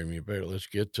after him, you better let's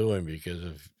get to him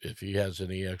because if he has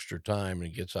any extra time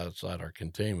and gets outside our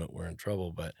containment, we're in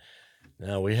trouble." But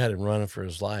no, we had him running for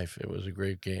his life. It was a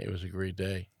great game. It was a great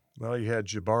day. Well, you had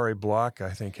Jabari Block,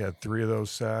 I think, had 3 of those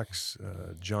sacks.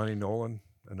 Johnny Nolan,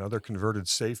 another converted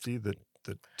safety that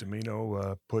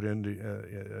Domino put into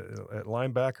at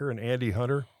linebacker, and Andy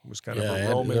Hunter was kind of Yeah, a and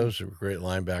roaming. those were great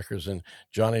linebackers. And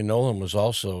Johnny Nolan was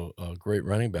also a great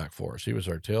running back for us. He was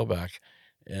our tailback,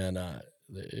 and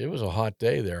it was a hot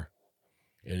day there.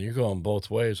 And you're going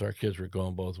both ways. Our kids were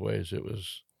going both ways. It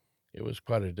was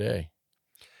quite a day.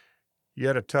 You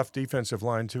had a tough defensive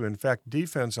line, too. In fact,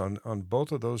 defense on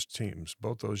both of those teams,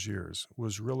 both those years,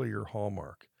 was really your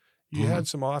hallmark. You had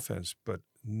some offense, but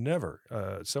never.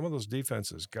 Some of those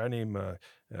defenses, guy named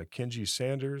Kenji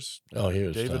Sanders, Oh, he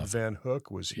was David tough. Van Hook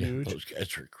was Yeah, huge. those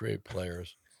guys were great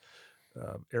players.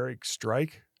 Eric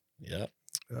Strike, Yep.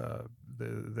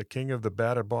 the king of the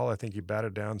batted ball. I think he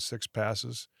batted down 6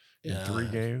 passes in 3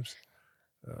 Yeah. games.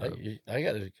 I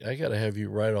gotta have you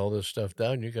write all this stuff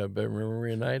down. You got better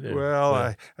memory than I do.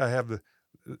 Well, But,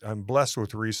 I'm blessed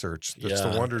with research. That's the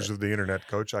yeah, wonders of the internet,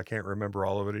 Coach. I can't remember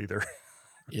all of it either.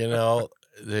 you know,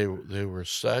 they were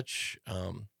such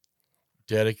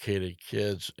dedicated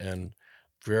kids and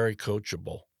very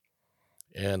coachable.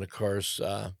 And of course,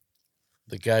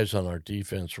 the guys on our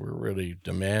defense were really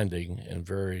demanding and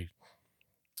very,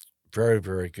 very,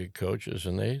 very good coaches,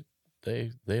 and they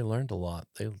learned a lot.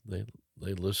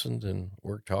 They listened and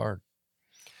worked hard.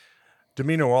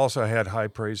 Domino also had high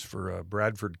praise for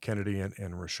Bradford Kennedy and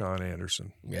Rashawn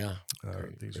Anderson. Yeah,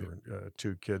 These great. were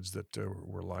 2 kids that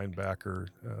were linebackers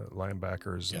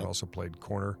Yep. and also played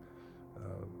corner.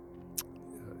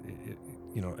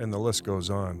 And the list goes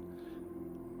on.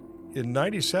 In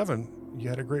 '97, you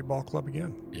had a great ball club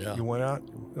again. Yeah. You went out,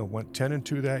 went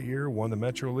 10-2 that year, won the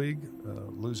Metro League,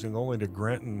 losing only to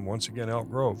Grant and once again Elk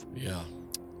Grove. Yeah.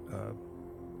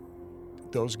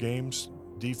 Those games,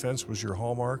 defense was your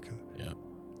hallmark. Yeah.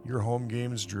 Your home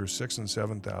games drew 6,000 and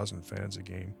 7,000 fans a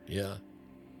game. Yeah.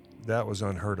 That was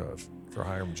unheard of for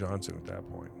Hiram Johnson at that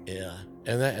point. Yeah.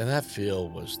 And that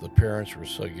field was, the parents were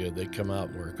so good. They'd come out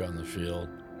and work on the field.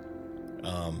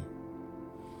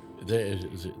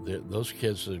 Those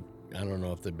kids, I don't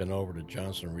know if they've been over to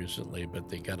Johnson recently, but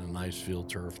they got a nice field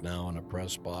turf now and a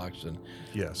press box and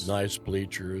Yes. nice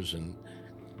bleachers. And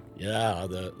yeah,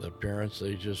 the parents,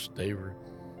 they were,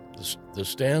 the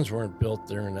stands weren't built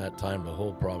during that time to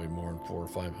hold probably more than 400 or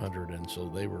 500. And so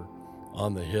they were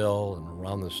on the hill and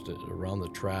around the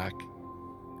track.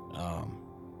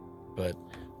 But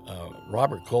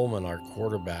Robert Coleman, our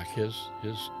quarterback, his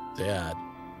dad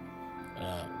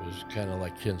was kind of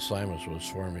like Ken Simons was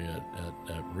for me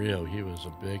at Rio. He was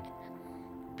a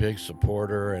big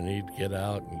supporter, and he'd get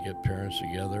out and get parents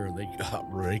together, and they'd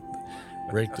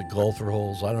rake the golfer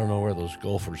holes. I don't know where those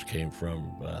golfers came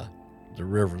from. The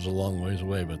river's a long ways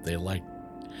away, but they liked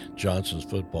Johnson's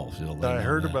football field. I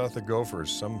heard about the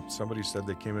Gophers. Somebody said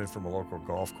they came in from a local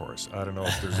golf course. I don't know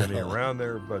if there's any around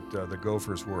there, but the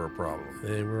Gophers were a problem.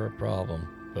 They were a problem.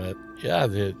 But yeah,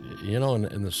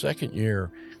 in the second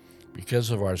year, because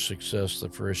of our success the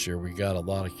first year, we got a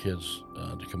lot of kids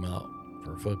to come out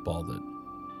for football that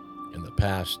in the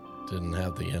past didn't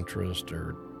have the interest,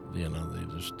 or they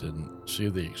just didn't see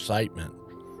the excitement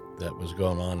that was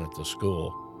going on at the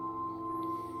school.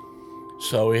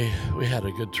 So we had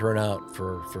a good turnout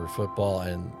for football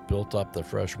and built up the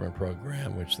freshman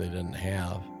program, which they didn't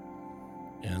have,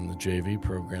 and the JV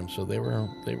program. So they were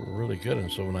really good.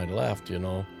 And so when I left,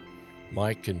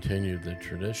 Mike continued the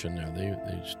tradition there.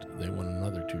 They won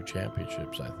another 2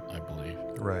 championships, I believe.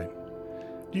 Right.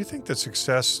 Do you think that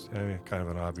success, kind of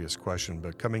an obvious question,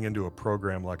 but coming into a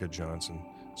program like a Johnson,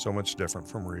 so much different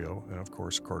from Rio and, of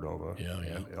course, Cordova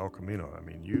and El Camino. I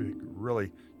mean,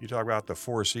 you talk about the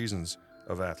 4 seasons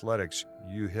of athletics,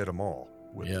 you hit them all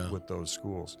with those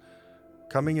schools.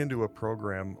 Coming into a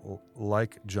program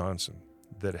like Johnson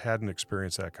that hadn't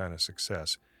experienced that kind of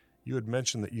success, you had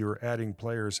mentioned that you were adding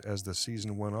players as the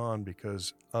season went on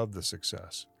because of the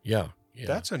success. Yeah.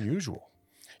 That's unusual.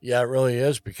 Yeah, it really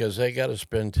is, because they got to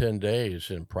spend 10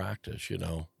 days in practice,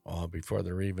 before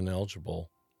they're even eligible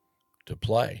to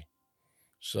play.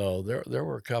 So there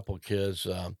were a couple kids.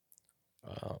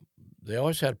 They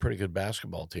always had a pretty good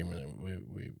basketball team, and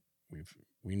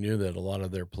we knew that a lot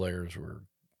of their players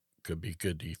could be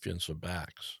good defensive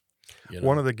backs.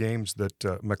 One of the games that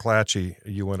McClatchy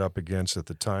you went up against at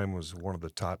the time was one of the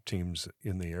top teams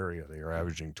in the area. They were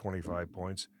averaging 25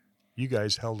 points. You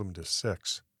guys held them to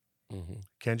 6. Mm-hmm.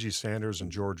 Kenji Sanders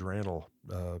and George Randall.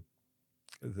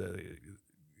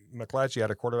 McClatchy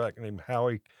had a quarterback named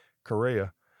Howie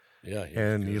Correa. Yeah, he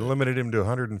and was he good. limited him to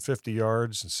 150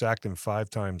 yards and sacked him 5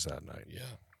 times that night.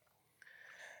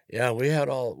 Yeah,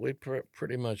 we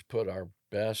pretty much put our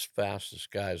best,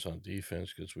 fastest guys on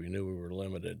defense because we knew we were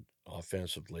limited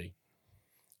offensively.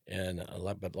 And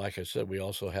but like I said, we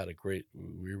also had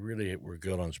we really were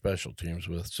good on special teams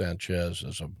with Sanchez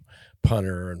as a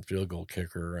punter and field goal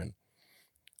kicker, and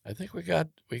I think we got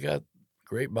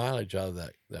great mileage out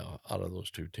of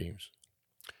those 2 teams.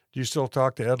 Do you still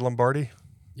talk to Ed Lombardi?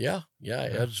 Yeah.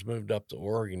 Ed's moved up to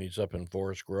Oregon. He's up in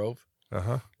Forest Grove.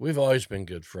 Uh-huh. We've always been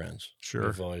good friends. Sure.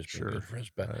 We've always been good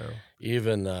friends. But I know.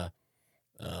 even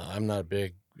I'm not a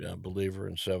big believer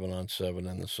in 7-on-7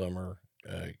 in the summer.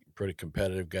 Pretty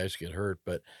competitive. Guys get hurt.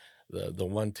 But the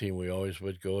one team we always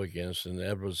would go against, and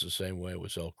Ed was the same way,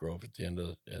 was Elk Grove. At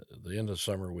the end of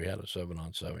summer, we had a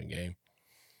 7-on-7 game.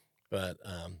 But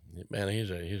man,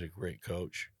 he's a great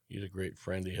coach. He's a great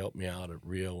friend. He helped me out at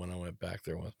Rio when I went back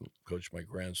there with coach my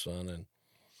grandson. And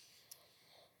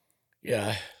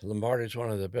yeah, Lombardi's one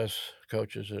of the best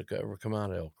coaches that ever come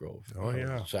out of Elk Grove.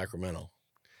 Sacramento.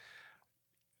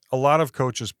 A lot of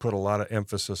coaches put a lot of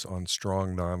emphasis on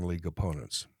strong non-league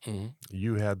opponents. Mm-hmm.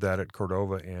 You had that at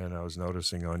Cordova, and I was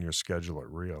noticing on your schedule at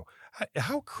Rio.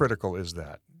 How critical is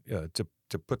that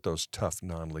to put those tough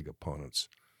non-league opponents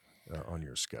on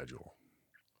your schedule?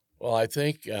 Well, I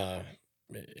think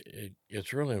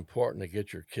it's really important to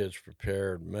get your kids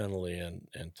prepared mentally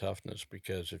and toughness,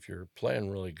 because if you're playing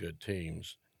really good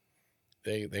teams,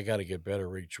 they got to get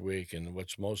better each week. And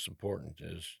what's most important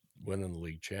is winning the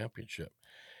league championship.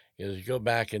 As you go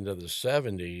back into the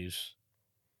 70s,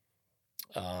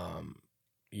 to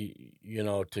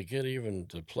get even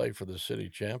to play for the city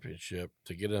championship,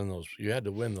 to get in those, you had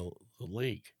to win the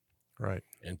league. Right.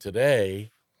 And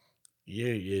today,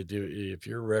 you do, if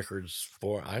your record's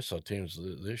 4, I saw teams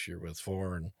this year with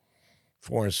 4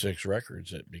 and 6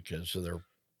 records because of their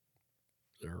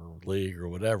league or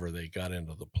whatever, they got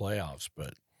into the playoffs.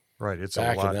 But right, it's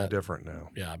a lot different now.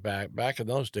 Yeah, back in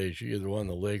those days, you either won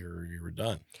the league or you were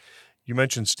done. You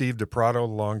mentioned Steve DePrato,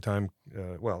 longtime.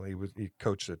 He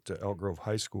coached at Elk Grove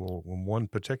High School. In one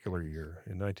particular year,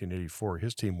 in 1984,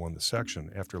 his team won the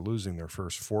section after losing their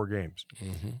first 4 games.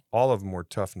 Mm-hmm. All of them were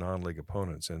tough non-league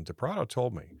opponents. And DePrato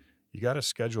told me, you got to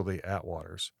schedule the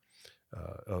Atwaters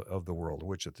of the world,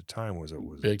 which at the time was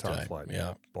big a top time. flight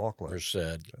Yeah. ball club.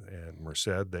 Merced,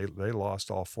 they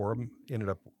lost all 4 of them, ended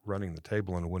up running the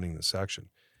table and winning the section.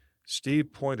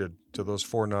 Steve pointed to those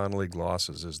 4 non-league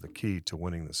losses as the key to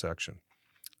winning the section.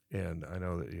 And I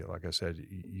know that, like I said,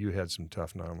 you had some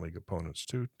tough non-league opponents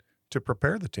too to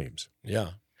prepare the teams.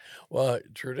 Yeah. Well,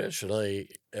 traditionally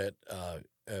at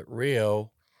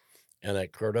Rio and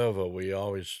at Cordova, we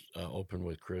always opened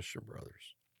with Christian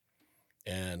Brothers.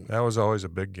 And that was always a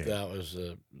big game. That was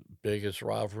the biggest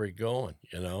rivalry going.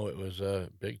 It was a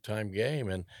big-time game.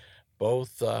 And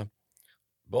both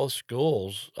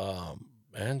schools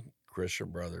and Christian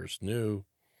Brothers knew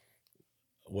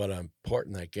what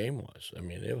important that game was. I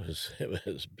mean, it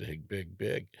was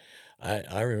big.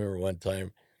 I remember one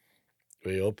time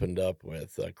we opened up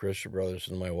with Christian Brothers,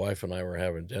 and my wife and I were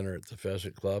having dinner at the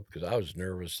Pheasant Club because I was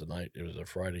nervous the night. It was a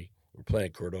Friday. We're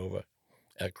playing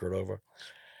at Cordova.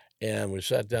 And we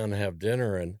sat down to have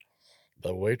dinner, and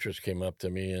the waitress came up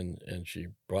to me, and she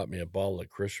brought me a bottle of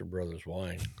Christian Brothers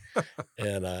wine.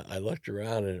 And I looked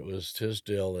around, and it was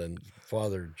Tisdale and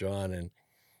Father John, and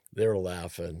they were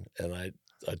laughing. And I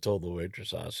told the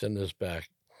waitress, I'll send this back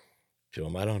to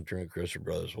him. I don't drink Christian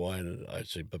Brothers wine. And I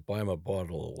said, but buy him a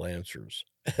bottle of Lancers.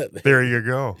 There you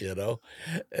go.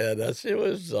 And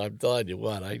I'm telling you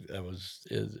what,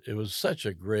 it was such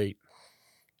a great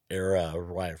era of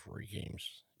rivalry games,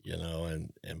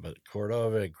 but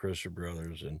Cordova and Christian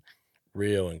Brothers and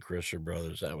Rio and Christian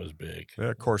Brothers, that was big. Yeah,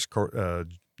 of course,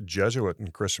 Jesuit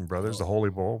and Christian Brothers, the Holy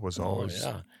Bowl was always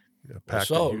packed.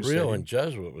 So Rio and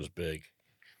Jesuit was big.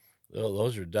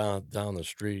 Those are down the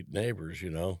street neighbors,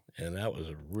 and that was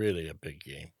really a big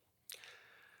game.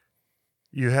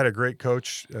 You had a great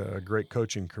coach, great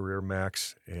coaching career,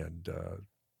 Max, and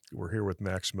we're here with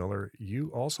Max Miller.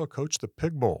 You also coached the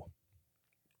Pig Bowl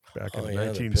back in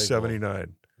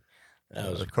 1979. That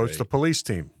was coached the police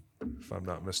team, if I'm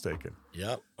not mistaken.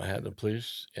 Yep, I had the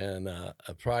police, and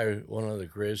probably one of the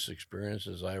greatest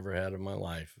experiences I ever had in my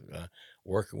life,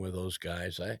 working with those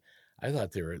guys. I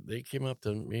thought they came up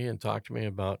to me and talked to me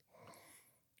about,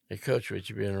 hey, Coach, would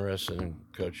you be interested in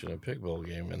coaching a Pig Bowl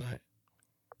game? And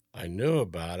I knew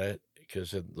about it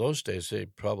because in those days they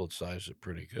publicized it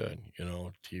pretty good,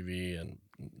 TV and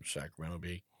Sacramento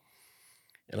Bee.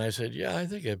 And I said, yeah, I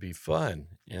think it'd be fun.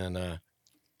 And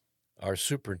our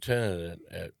superintendent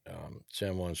at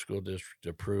San Juan School District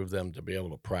approved them to be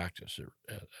able to practice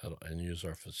and use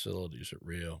our facilities at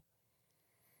Rio.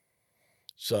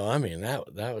 So, I mean, that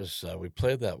was, we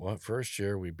played that one first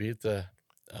year. We beat the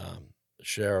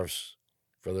Sheriffs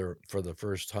for the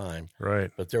first time.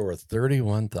 Right. But there were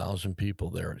 31,000 people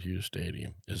there at Hughes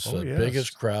Stadium. It's the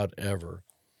biggest crowd ever.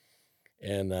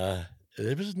 And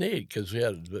it was neat because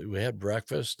we had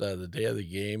breakfast the day of the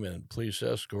game and police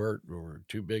escort. There were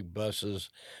 2 big buses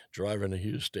driving to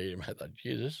Hughes Stadium. I thought,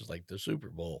 gee, this is like the Super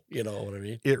Bowl. You know what I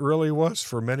mean? It really was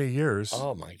for many years.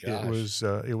 Oh my gosh!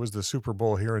 It was the Super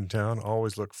Bowl here in town.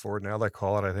 Always look forward. Now they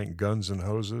call it, I think, Guns and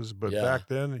Hoses. But back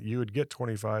then, you would get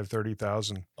 25,000,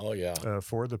 30,000. Oh yeah.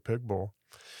 For the Pig Bowl,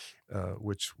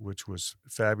 which was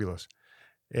fabulous.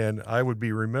 And I would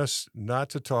be remiss not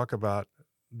to talk about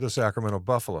the Sacramento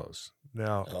Buffaloes.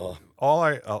 Now,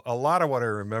 a lot of what I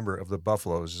remember of the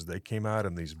Buffaloes is they came out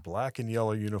in these black and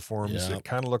yellow uniforms that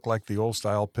kind of looked like the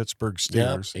old-style Pittsburgh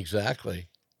Steelers. Yep, exactly.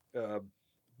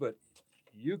 But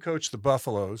you coached the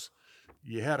Buffaloes.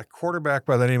 You had a quarterback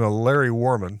by the name of Larry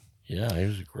Warman. Yeah, he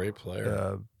was a great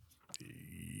player.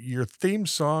 Your theme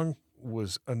song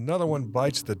was Another One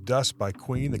Bites the Dust by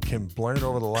Queen that came blaring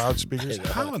over the loudspeakers.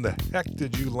 How in the heck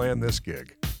did you land this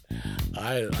gig?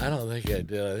 I don't think I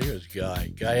did. I think it was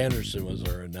Guy. Guy Anderson was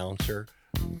our announcer,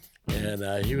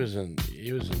 and he was in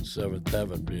 7th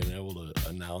heaven, being able to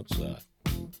announce a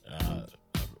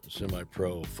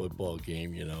semi-pro football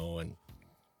game, you know. And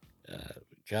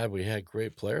God, we had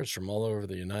great players from all over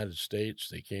the United States.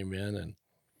 They came in and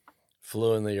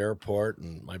flew in the airport,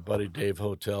 and my buddy Dave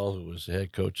Hotel, who was the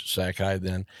head coach at Sac-High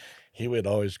then, he would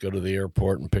always go to the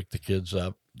airport and pick the kids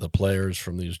up, the players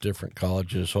from these different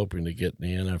colleges, hoping to get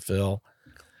in the NFL.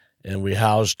 And we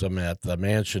housed them at the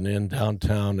Mansion Inn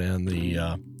downtown and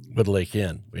the Wood Lake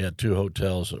Inn. We had 2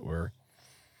 hotels that were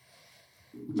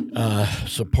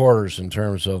supporters in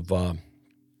terms of,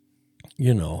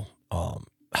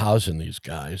 housing these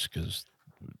guys because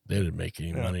they didn't make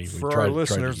any money. For our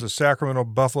listeners, the Sacramento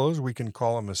Buffaloes, we can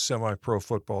call them a semi-pro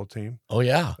football team. Oh,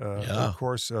 yeah. Of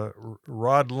course,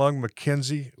 Rod Lung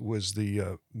McKenzie was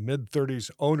the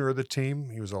mid-30s owner of the team.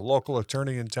 He was a local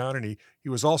attorney in town, and he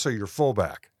was also your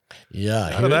fullback.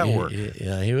 Yeah. How did that work?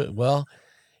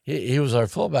 He was our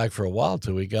fullback for a while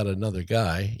till we got another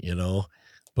guy, you know.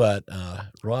 But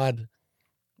Rod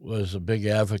was a big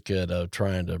advocate of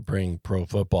trying to bring pro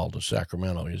football to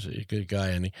Sacramento. He's a good guy,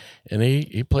 and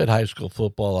he played high school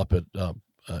football up at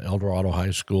El Dorado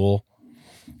High School,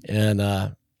 and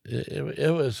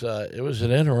it was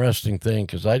an interesting thing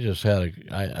because I just had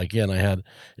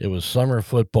it was summer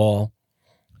football.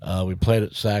 We played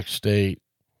at Sac State,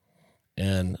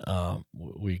 and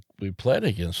we played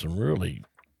against some really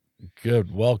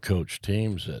good, well coached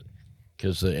teams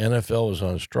because the NFL was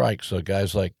on strike, so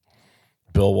guys like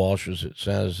Bill Walsh was at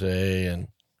San Jose, and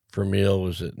Vermeil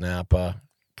was at Napa.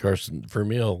 Of course,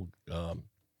 Vermeil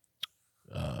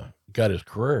got his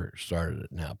career started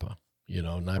at Napa,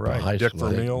 Napa High Dick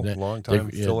School. Vermeil,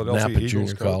 longtime Philadelphia Napa Eagles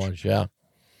Junior coach. College, yeah.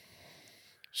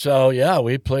 So, yeah,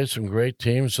 we played some great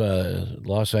teams.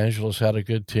 Los Angeles had a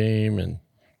good team.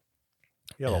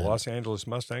 The Los Angeles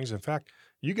Mustangs. In fact,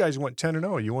 you guys went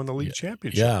 10-0. You won the league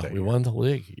championship. Yeah, we won the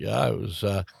league. Yeah,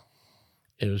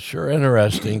 it was sure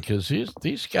interesting because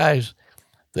these guys,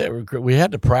 they were great. We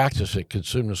had to practice at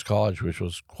Consumers College, which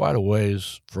was quite a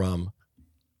ways from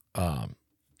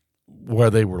where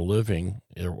they were living,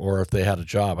 or if they had a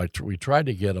job. We tried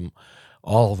to get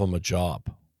all of them a job,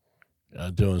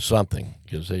 doing something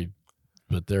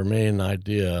but their main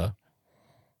idea.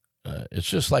 It's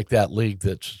just like that league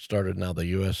that started now, the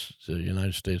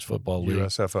United States Football League.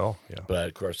 USFL, yeah. But,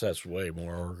 of course, that's way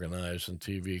more organized and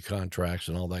TV contracts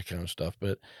and all that kind of stuff.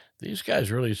 But these guys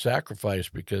really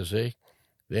sacrificed because they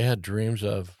had dreams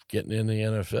of getting in the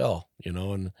NFL,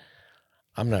 and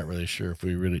I'm not really sure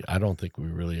I don't think we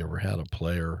really ever had a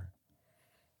player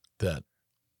that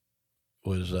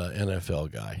was an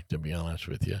NFL guy, to be honest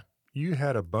with you. You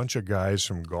had a bunch of guys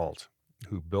from Galt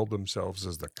who billed themselves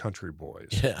as the country boys.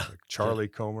 Yeah. Like Charlie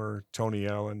Comer, Tony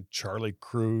Allen, Charlie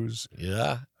Cruz.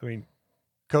 Yeah. I mean,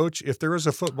 Coach, if there was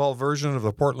a football version of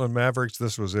the Portland Mavericks,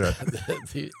 this was it.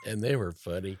 And they were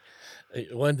funny.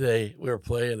 One day we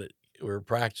were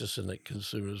practicing at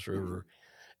Consumers River,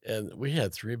 and we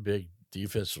had 3 big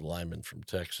defensive linemen from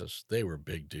Texas. They were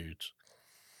big dudes.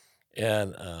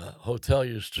 And Hotel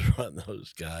used to run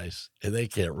those guys, and they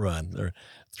can't run. They're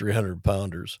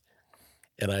 300-pounders.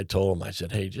 And I told him, I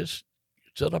said, hey, just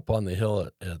sit up on the hill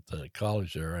at the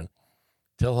college there and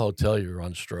tell Hotel you're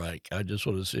on strike. I just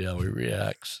want to see how he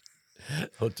reacts.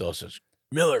 Hotel says,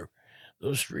 Miller,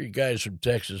 those 3 guys from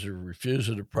Texas are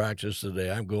refusing to practice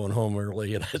today. I'm going home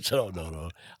early." And I said, "Oh, no, no."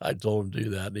 I told him to do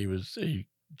that, and he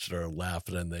started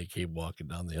laughing, and they came walking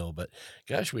down the hill. But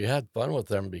gosh, we had fun with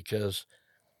them because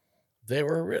they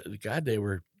were God, they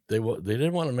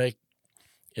didn't want to make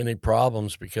any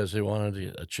problems because they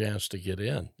wanted a chance to get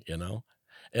in, you know.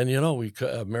 And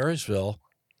Marysville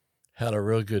had a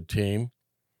real good team,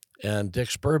 and Dick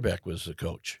Spurbeck was the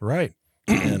coach, Right.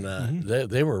 and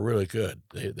they were really good.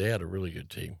 They had a really good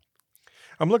team.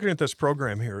 I'm looking at this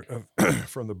program here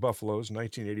from the Buffaloes,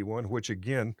 1981, which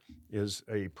again is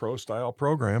a pro-style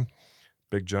program.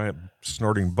 Big giant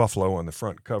snorting buffalo on the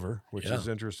front cover, which is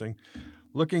interesting.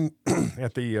 Looking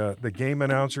at the game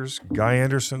announcers, Guy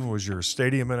Anderson was your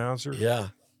stadium announcer. Yeah.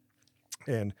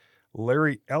 And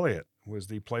Larry Elliott was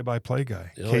the play-by-play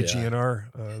guy. Oh,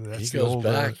 KGNR, that's he the goes old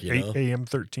back, 8 a.m.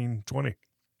 1320.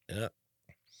 Yeah.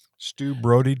 Stu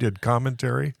Brody did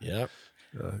commentary. Yeah.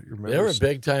 They were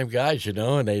big-time guys,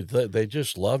 and they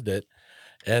just loved it.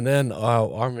 And then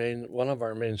one of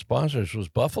our main sponsors was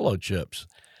Buffalo Chips.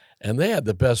 And they had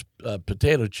the best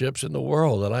potato chips in the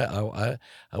world, and I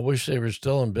wish they were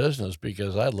still in business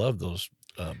because I love those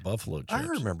Buffalo chips. I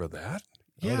remember that.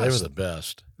 Yes. They were the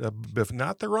best.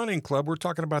 Not the running club. We're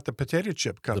talking about the potato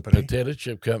chip company. The potato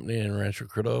chip company in Rancho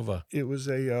Cordova. It was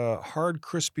a hard,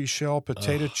 crispy shell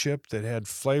potato chip that had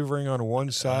flavoring on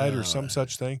one side or some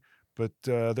such thing. But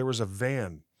there was a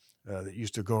van that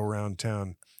used to go around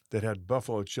town that had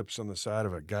buffalo chips on the side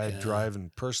of it. Guy drive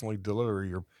and personally deliver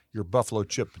your buffalo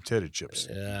chip potato chips.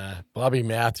 Yeah, Bobby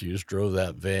Matthews drove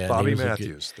that van. Bobby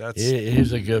Matthews.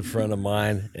 He's a good friend of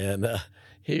mine, and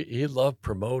he loved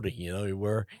promoting. He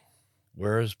wear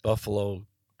his Buffalo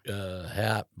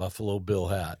hat, Buffalo Bill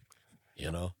hat.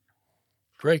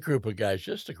 Great group of guys.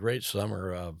 Just a great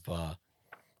summer of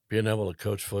being able to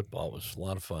coach football. It was a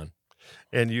lot of fun.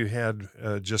 And you had,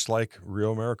 just like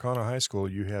Rio Americano High School,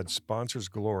 you had sponsors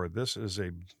galore. This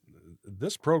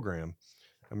program,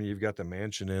 I mean, you've got the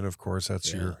Mansion Inn, of course.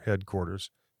 That's your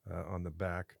headquarters on the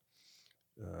back.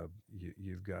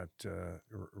 You've got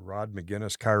Rod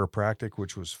McGinnis Chiropractic,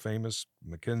 which was famous.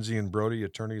 McKenzie and Brody,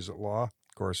 attorneys at law.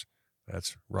 Of course,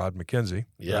 that's Rod McKenzie.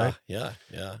 Yeah, right? yeah.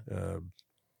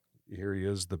 Here he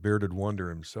is, the bearded wonder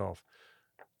himself.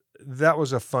 That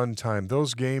was a fun time.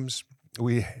 Those games,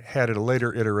 we had at a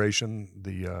later iteration,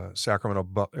 the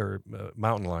Sacramento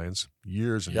Mountain Lions,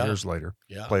 years and years later,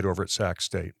 played over at Sac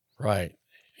State. Right.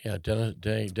 Yeah,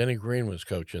 Denny Green was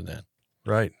coaching then.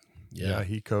 Right. Yeah,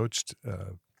 he coached.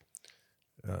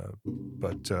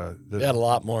 But they had a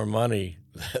lot more money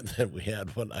than we had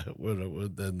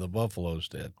than the Buffaloes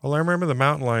did. Well, I remember the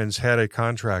Mountain Lions had a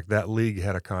contract. That league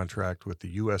had a contract with the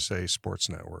USA Sports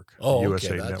Network. Oh, the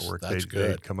USA Network. That's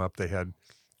good. They'd come up. They had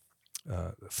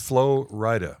Flo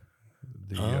Rida,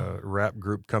 the rap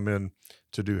group, come in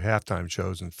to do halftime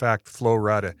shows. In fact, Flo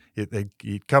Rida,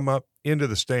 he'd come up into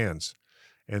the stands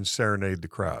and serenade the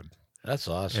crowd. That's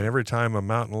awesome. And every time a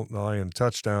Mountain Lion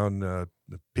touchdown, the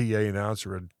PA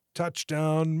announcer would,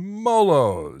 "Touchdown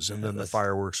Molos," and then the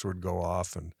fireworks would go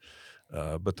off. And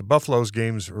but the Buffaloes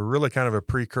games were really kind of a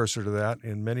precursor to that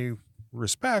in many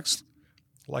respects,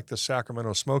 like the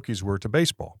Sacramento Smokies were to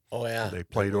baseball. Oh, yeah. They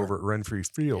played over at Renfree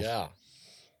Field. Yeah.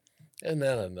 And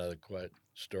then another quick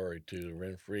story, too.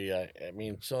 Renfree, I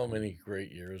mean, so many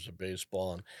great years of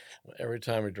baseball. And every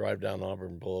time I drive down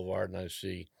Auburn Boulevard and I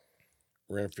see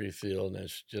Renfree Field, and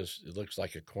it looks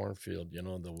like a cornfield,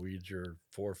 the weeds are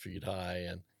 4 feet high.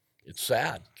 And it's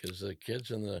sad because the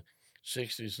kids in the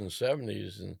 60s and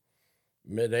 70s and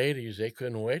mid-'80s, they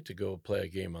couldn't wait to go play a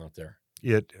game out there.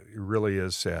 It really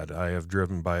is sad. I have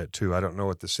driven by it too. I don't know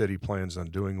what the city plans on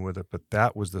doing with it, but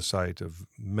that was the site of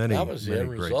many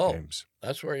great games.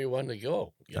 That's where you wanted to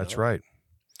go. That's right.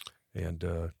 And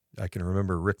I can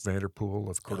remember Rick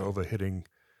Vanderpool of Cordova hitting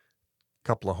a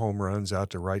couple of home runs out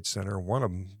to right center. One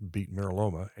of them beat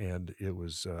Mariloma, and it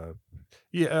was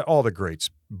all the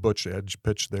greats. Butch Edge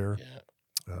pitched there.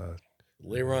 Yeah.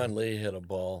 Leron Lee hit a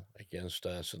ball against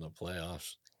us in the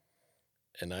playoffs,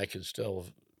 and I can still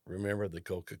remember the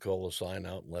Coca-Cola sign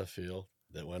out in left field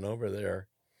that went over there.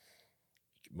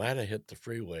 Might have hit the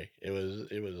freeway. It was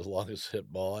the longest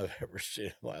hit ball I've ever seen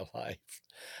in my life.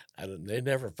 They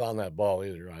never found that ball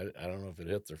either. I don't know if it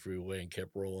hit the freeway and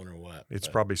kept rolling or what. It's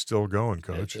probably still going,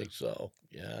 Coach. I think so,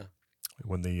 yeah.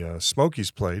 When the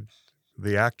Smokies played,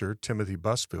 the actor, Timothy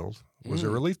Busfield, was a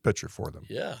relief pitcher for them.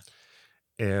 Yeah.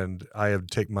 And I had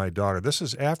to take my daughter. This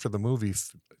is after the movie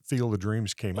Field of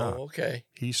Dreams came out. Oh, okay.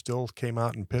 He still came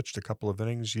out and pitched a couple of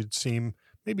innings. You'd see him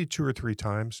maybe 2 or 3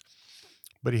 times,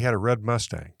 but he had a red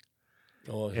Mustang.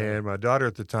 Oh, yeah. And my daughter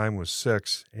at the time was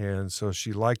 6, and so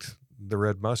she liked the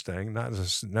Red Mustang, not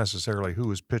necessarily who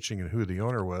was pitching and who the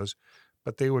owner was,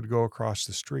 but they would go across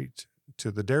the street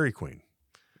to the Dairy Queen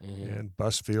and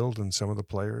Busfield and some of the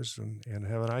players and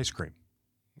have an ice cream.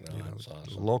 No, that's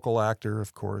awesome. Local actor,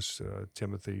 of course,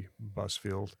 Timothy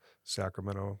Busfield,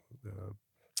 Sacramento,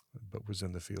 but was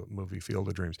in the movie Field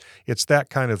of Dreams. It's that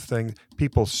kind of thing.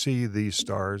 People see these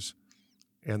stars,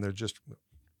 and they're just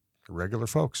regular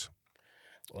folks.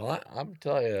 Well, I'm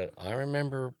telling you, I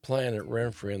remember playing at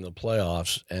Renfrew in the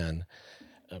playoffs, and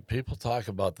people talk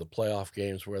about the playoff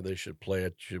games where they should play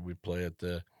it. Should we play at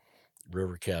the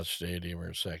Rivercat Stadium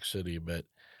or Sac City? But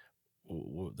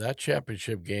that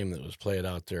championship game that was played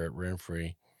out there at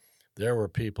Renfrew, there were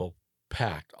people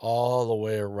packed all the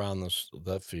way around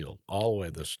the field, all the way.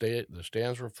 The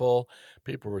stands were full.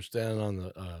 People were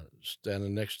standing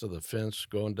next to the fence,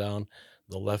 going down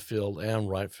the left field and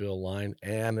right field line,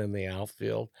 and in the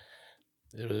outfield.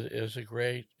 It was a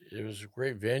great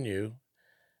venue,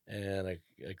 and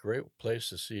a great place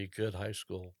to see good high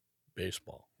school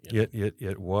baseball.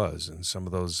 It was, and some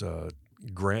of those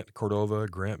Grant Cordova,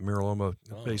 Grant Miraloma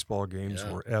baseball games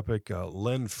were epic.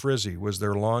 Len Frizzy was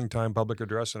their longtime public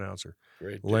address announcer.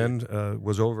 Great. Len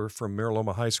was over from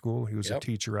Miraloma High School. He was a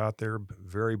teacher out there,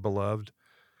 very beloved,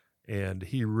 and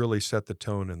he really set the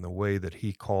tone in the way that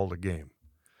he called a game.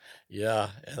 Yeah,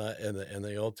 and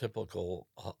the old typical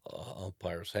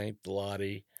umpires, Hank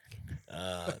Delotti,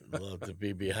 loved to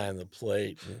be behind the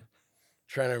plate.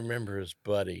 Trying to remember his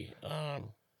buddy. I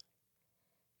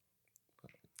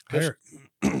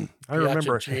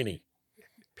remember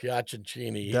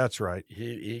Piacentini. That's right.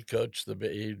 He coached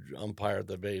he umpired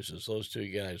the bases. Those two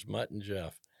guys, Mutt and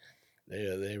Jeff,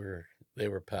 they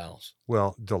were pals.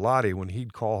 Well, Delotti, when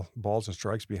he'd call balls and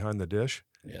strikes behind the dish,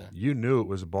 you knew it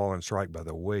was a ball and strike by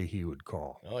the way he would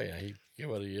call. Oh yeah, he'd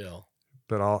give it a yell.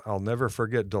 But I'll never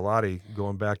forget Delotti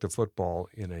going back to football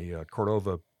in a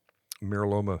Cordova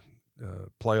Miraloma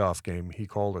playoff game. He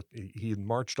called it. He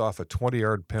marched off a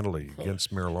 20-yard penalty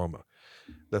against Miraloma.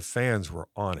 The fans were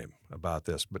on him about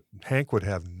this, but Hank would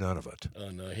have none of it. Oh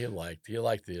no, he liked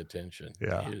the attention.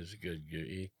 Yeah, he was a good.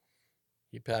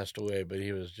 He passed away, but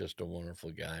he was just a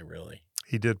wonderful guy, really.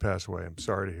 He did pass away. I'm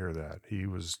sorry to hear that. He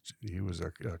was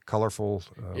a colorful.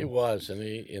 He was, and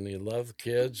he loved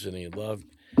kids, and he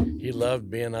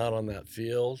loved being out on that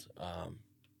field.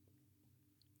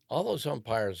 All those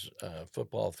umpires,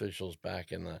 football officials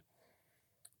back in the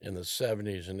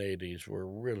 70s and 80s were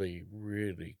really,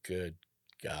 really good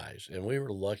guys. And we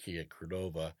were lucky at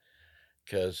Cordova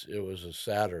because it was a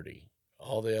Saturday.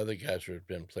 All the other guys had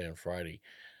been playing Friday.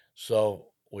 So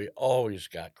we always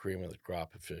got cream of the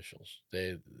crop officials.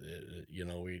 They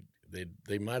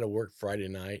might have worked Friday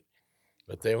night,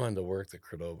 but they wanted to work the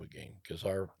Cordova game because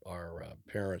our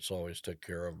parents always took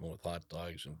care of them with hot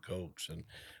dogs and Cokes, and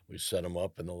we set them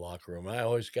up in the locker room. I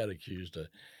always got accused of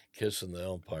kissing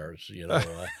the umpires, but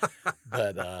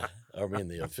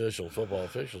the football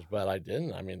officials, but I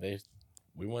didn't. I mean,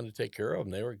 we wanted to take care of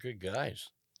them. They were good guys.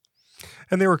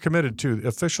 And they were committed too.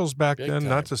 Officials back Big then, time.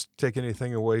 not to take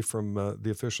anything away from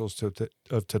the officials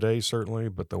of today, certainly,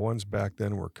 but the ones back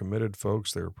then were committed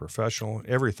folks. They were professional.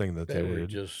 Everything that they were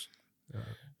did.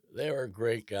 They were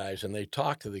great guys, and they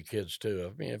talked to the kids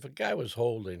too. I mean, if a guy was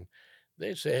holding,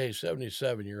 they'd say, "Hey,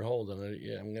 77, you're holding.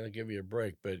 Yeah, I'm going to give you a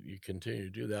break, but you continue to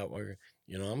do that. I'm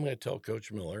going to tell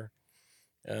Coach Miller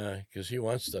because he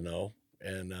wants to know."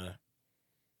 And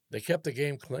they kept the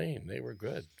game clean. They were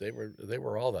good. They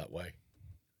were all that way.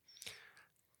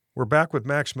 We're back with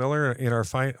Max Miller in our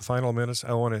final minutes.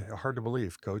 Hard to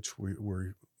believe, Coach.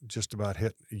 We're just about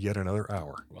hit yet another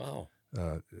hour. Wow.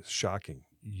 Shocking.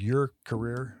 Your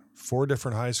career, 4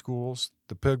 different high schools,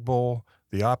 the Pig Bowl,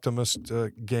 the Optimist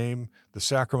game, the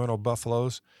Sacramento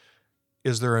Buffaloes.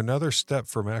 Is there another step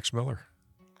for Max Miller?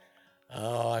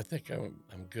 Oh, I think I'm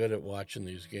good at watching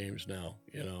these games now.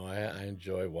 I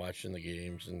enjoy watching the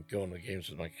games and going to games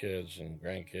with my kids and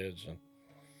grandkids, and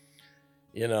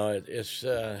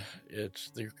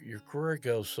your career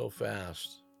goes so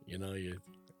fast. You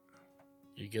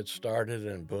get started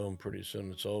and boom, pretty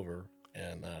soon it's over.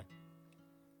 And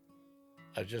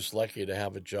I'm just lucky to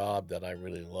have a job that I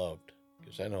really loved,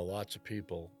 because I know lots of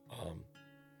people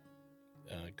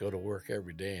go to work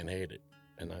every day and hate it,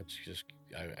 and that's just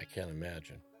I can't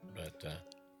imagine. But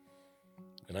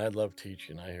and I love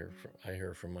teaching. I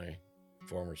hear from my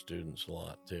former students a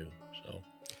lot too. So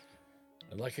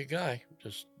I'm like a guy,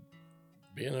 just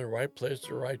being in the right place at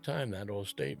the right time. That old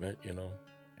statement,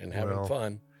 and having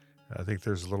fun. I think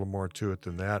there's a little more to it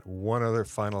than that. One other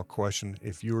final question.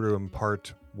 If you were to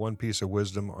impart one piece of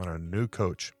wisdom on a new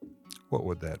coach, what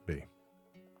would that be?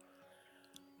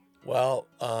 Well,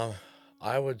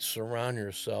 I would surround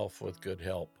yourself with good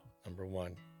help. Number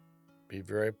one, be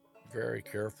very, very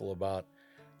careful about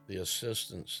the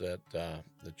assistants that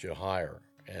you hire,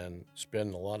 and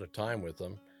spend a lot of time with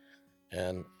them,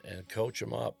 and coach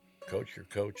them up, coach your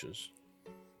coaches.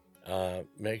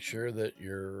 Make sure that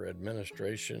your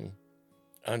administration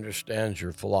understands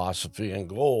your philosophy and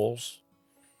goals.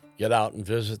 Get out and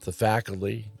visit the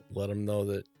faculty. Let them know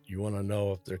that you want to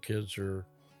know if their kids are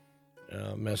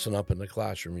messing up in the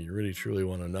classroom. You really, truly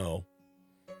want to know.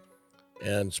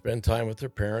 And spend time with their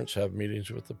parents. Have meetings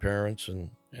with the parents,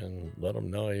 and let them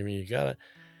know. I mean,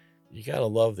 you gotta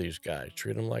love these guys.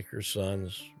 Treat them like your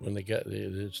sons. When they get,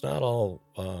 it's not all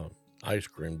ice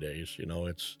cream days.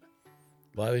 It's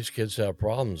a lot of these kids have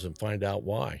problems, and find out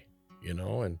why.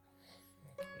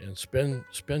 And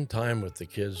spend time with the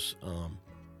kids,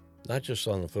 not just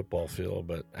on the football field,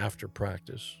 but after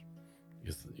practice.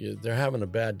 If they're having a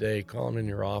bad day, call them in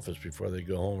your office before they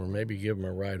go home, or maybe give them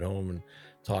a ride home and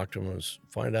talk to them and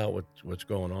find out what's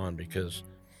going on. Because,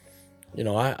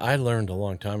 I learned a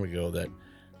long time ago that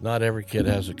not every kid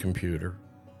has a computer.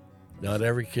 Not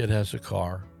every kid has a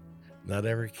car. Not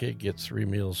every kid gets 3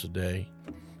 meals a day.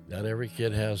 Not every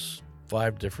kid has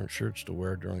 5 different shirts to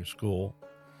wear during school.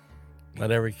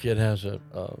 Not every kid has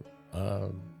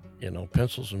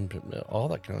pencils and all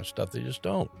that kind of stuff. They just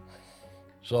don't.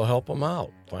 So help them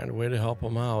out. Find a way to help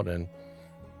them out.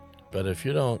 But if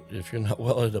you're not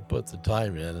willing to put the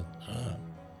time in,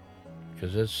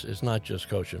 because it's not just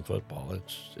coaching football.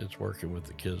 It's working with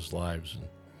the kids' lives, and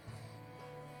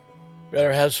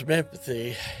better have some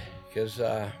empathy, because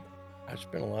I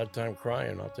spent a lot of time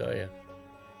crying. I'll tell you.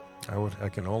 I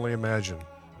can only imagine.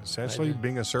 Essentially,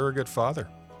 being a surrogate father.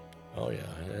 Oh yeah,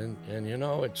 and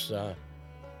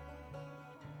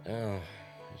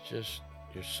it's just,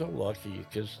 you're so lucky,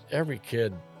 because every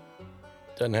kid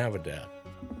doesn't have a dad,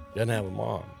 doesn't have a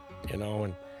mom,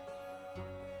 and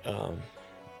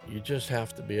you just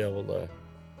have to be able to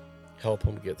help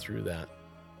them get through that,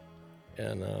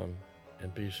 and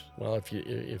be, well, if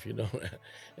you don't,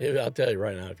 I'll tell you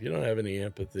right now, if you don't have any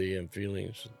empathy and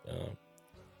feelings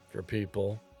for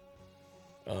people,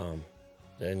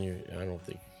 then I don't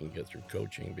think you can get through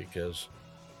coaching, because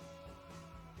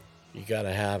you got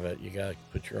to have it. You got to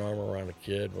put your arm around a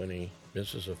kid when he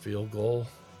misses a field goal.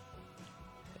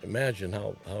 Imagine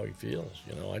how he feels.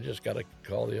 I just got a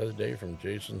call the other day from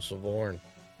Jason Savorn.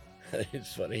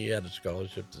 It's funny, he had a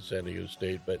scholarship to San Diego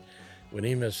State, but when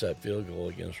he missed that field goal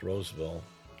against Roseville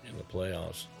in the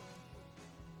playoffs,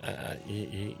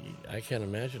 I can't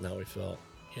imagine how he felt,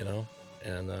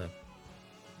 and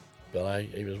but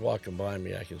he was walking by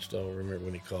me. I can still remember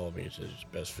when he called me. He said, "He's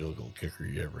the best field goal kicker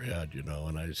you ever had,"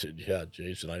 And I said, "Yeah,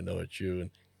 Jason, I know it's you."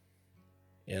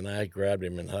 And I grabbed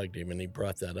him and hugged him, and he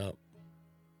brought that up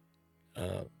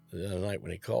the other night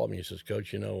when he called me. He says, "Coach,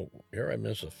 here I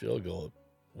miss a field goal to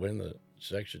win the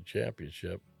section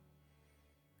championship,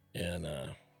 and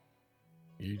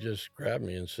you just grabbed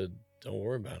me and said, 'Don't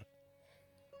worry about it.'"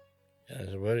 And I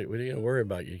said, "What are you going to worry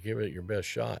about? You give it your best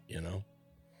shot,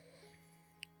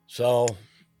 So,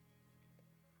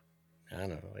 I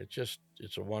don't know.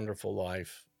 It's a wonderful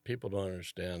life. People don't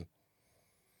understand.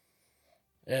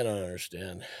 I don't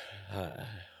understand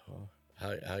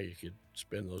how you could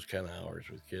spend those kind of hours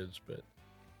with kids, but...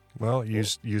 Well,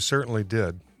 you certainly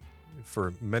did.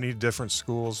 For many different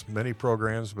schools, many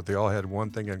programs, but they all had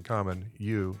one thing in common: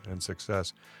 you and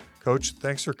success. Coach,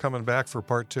 thanks for coming back for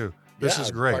part 2. This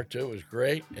is great. Part 2 was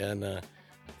great, and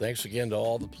thanks again to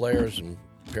all the players and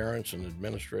parents and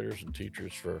administrators and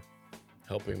teachers for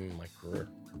helping me in my career.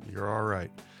 You're all right.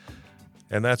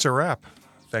 And that's a wrap.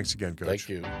 Thanks again, Coach. Thank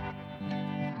you.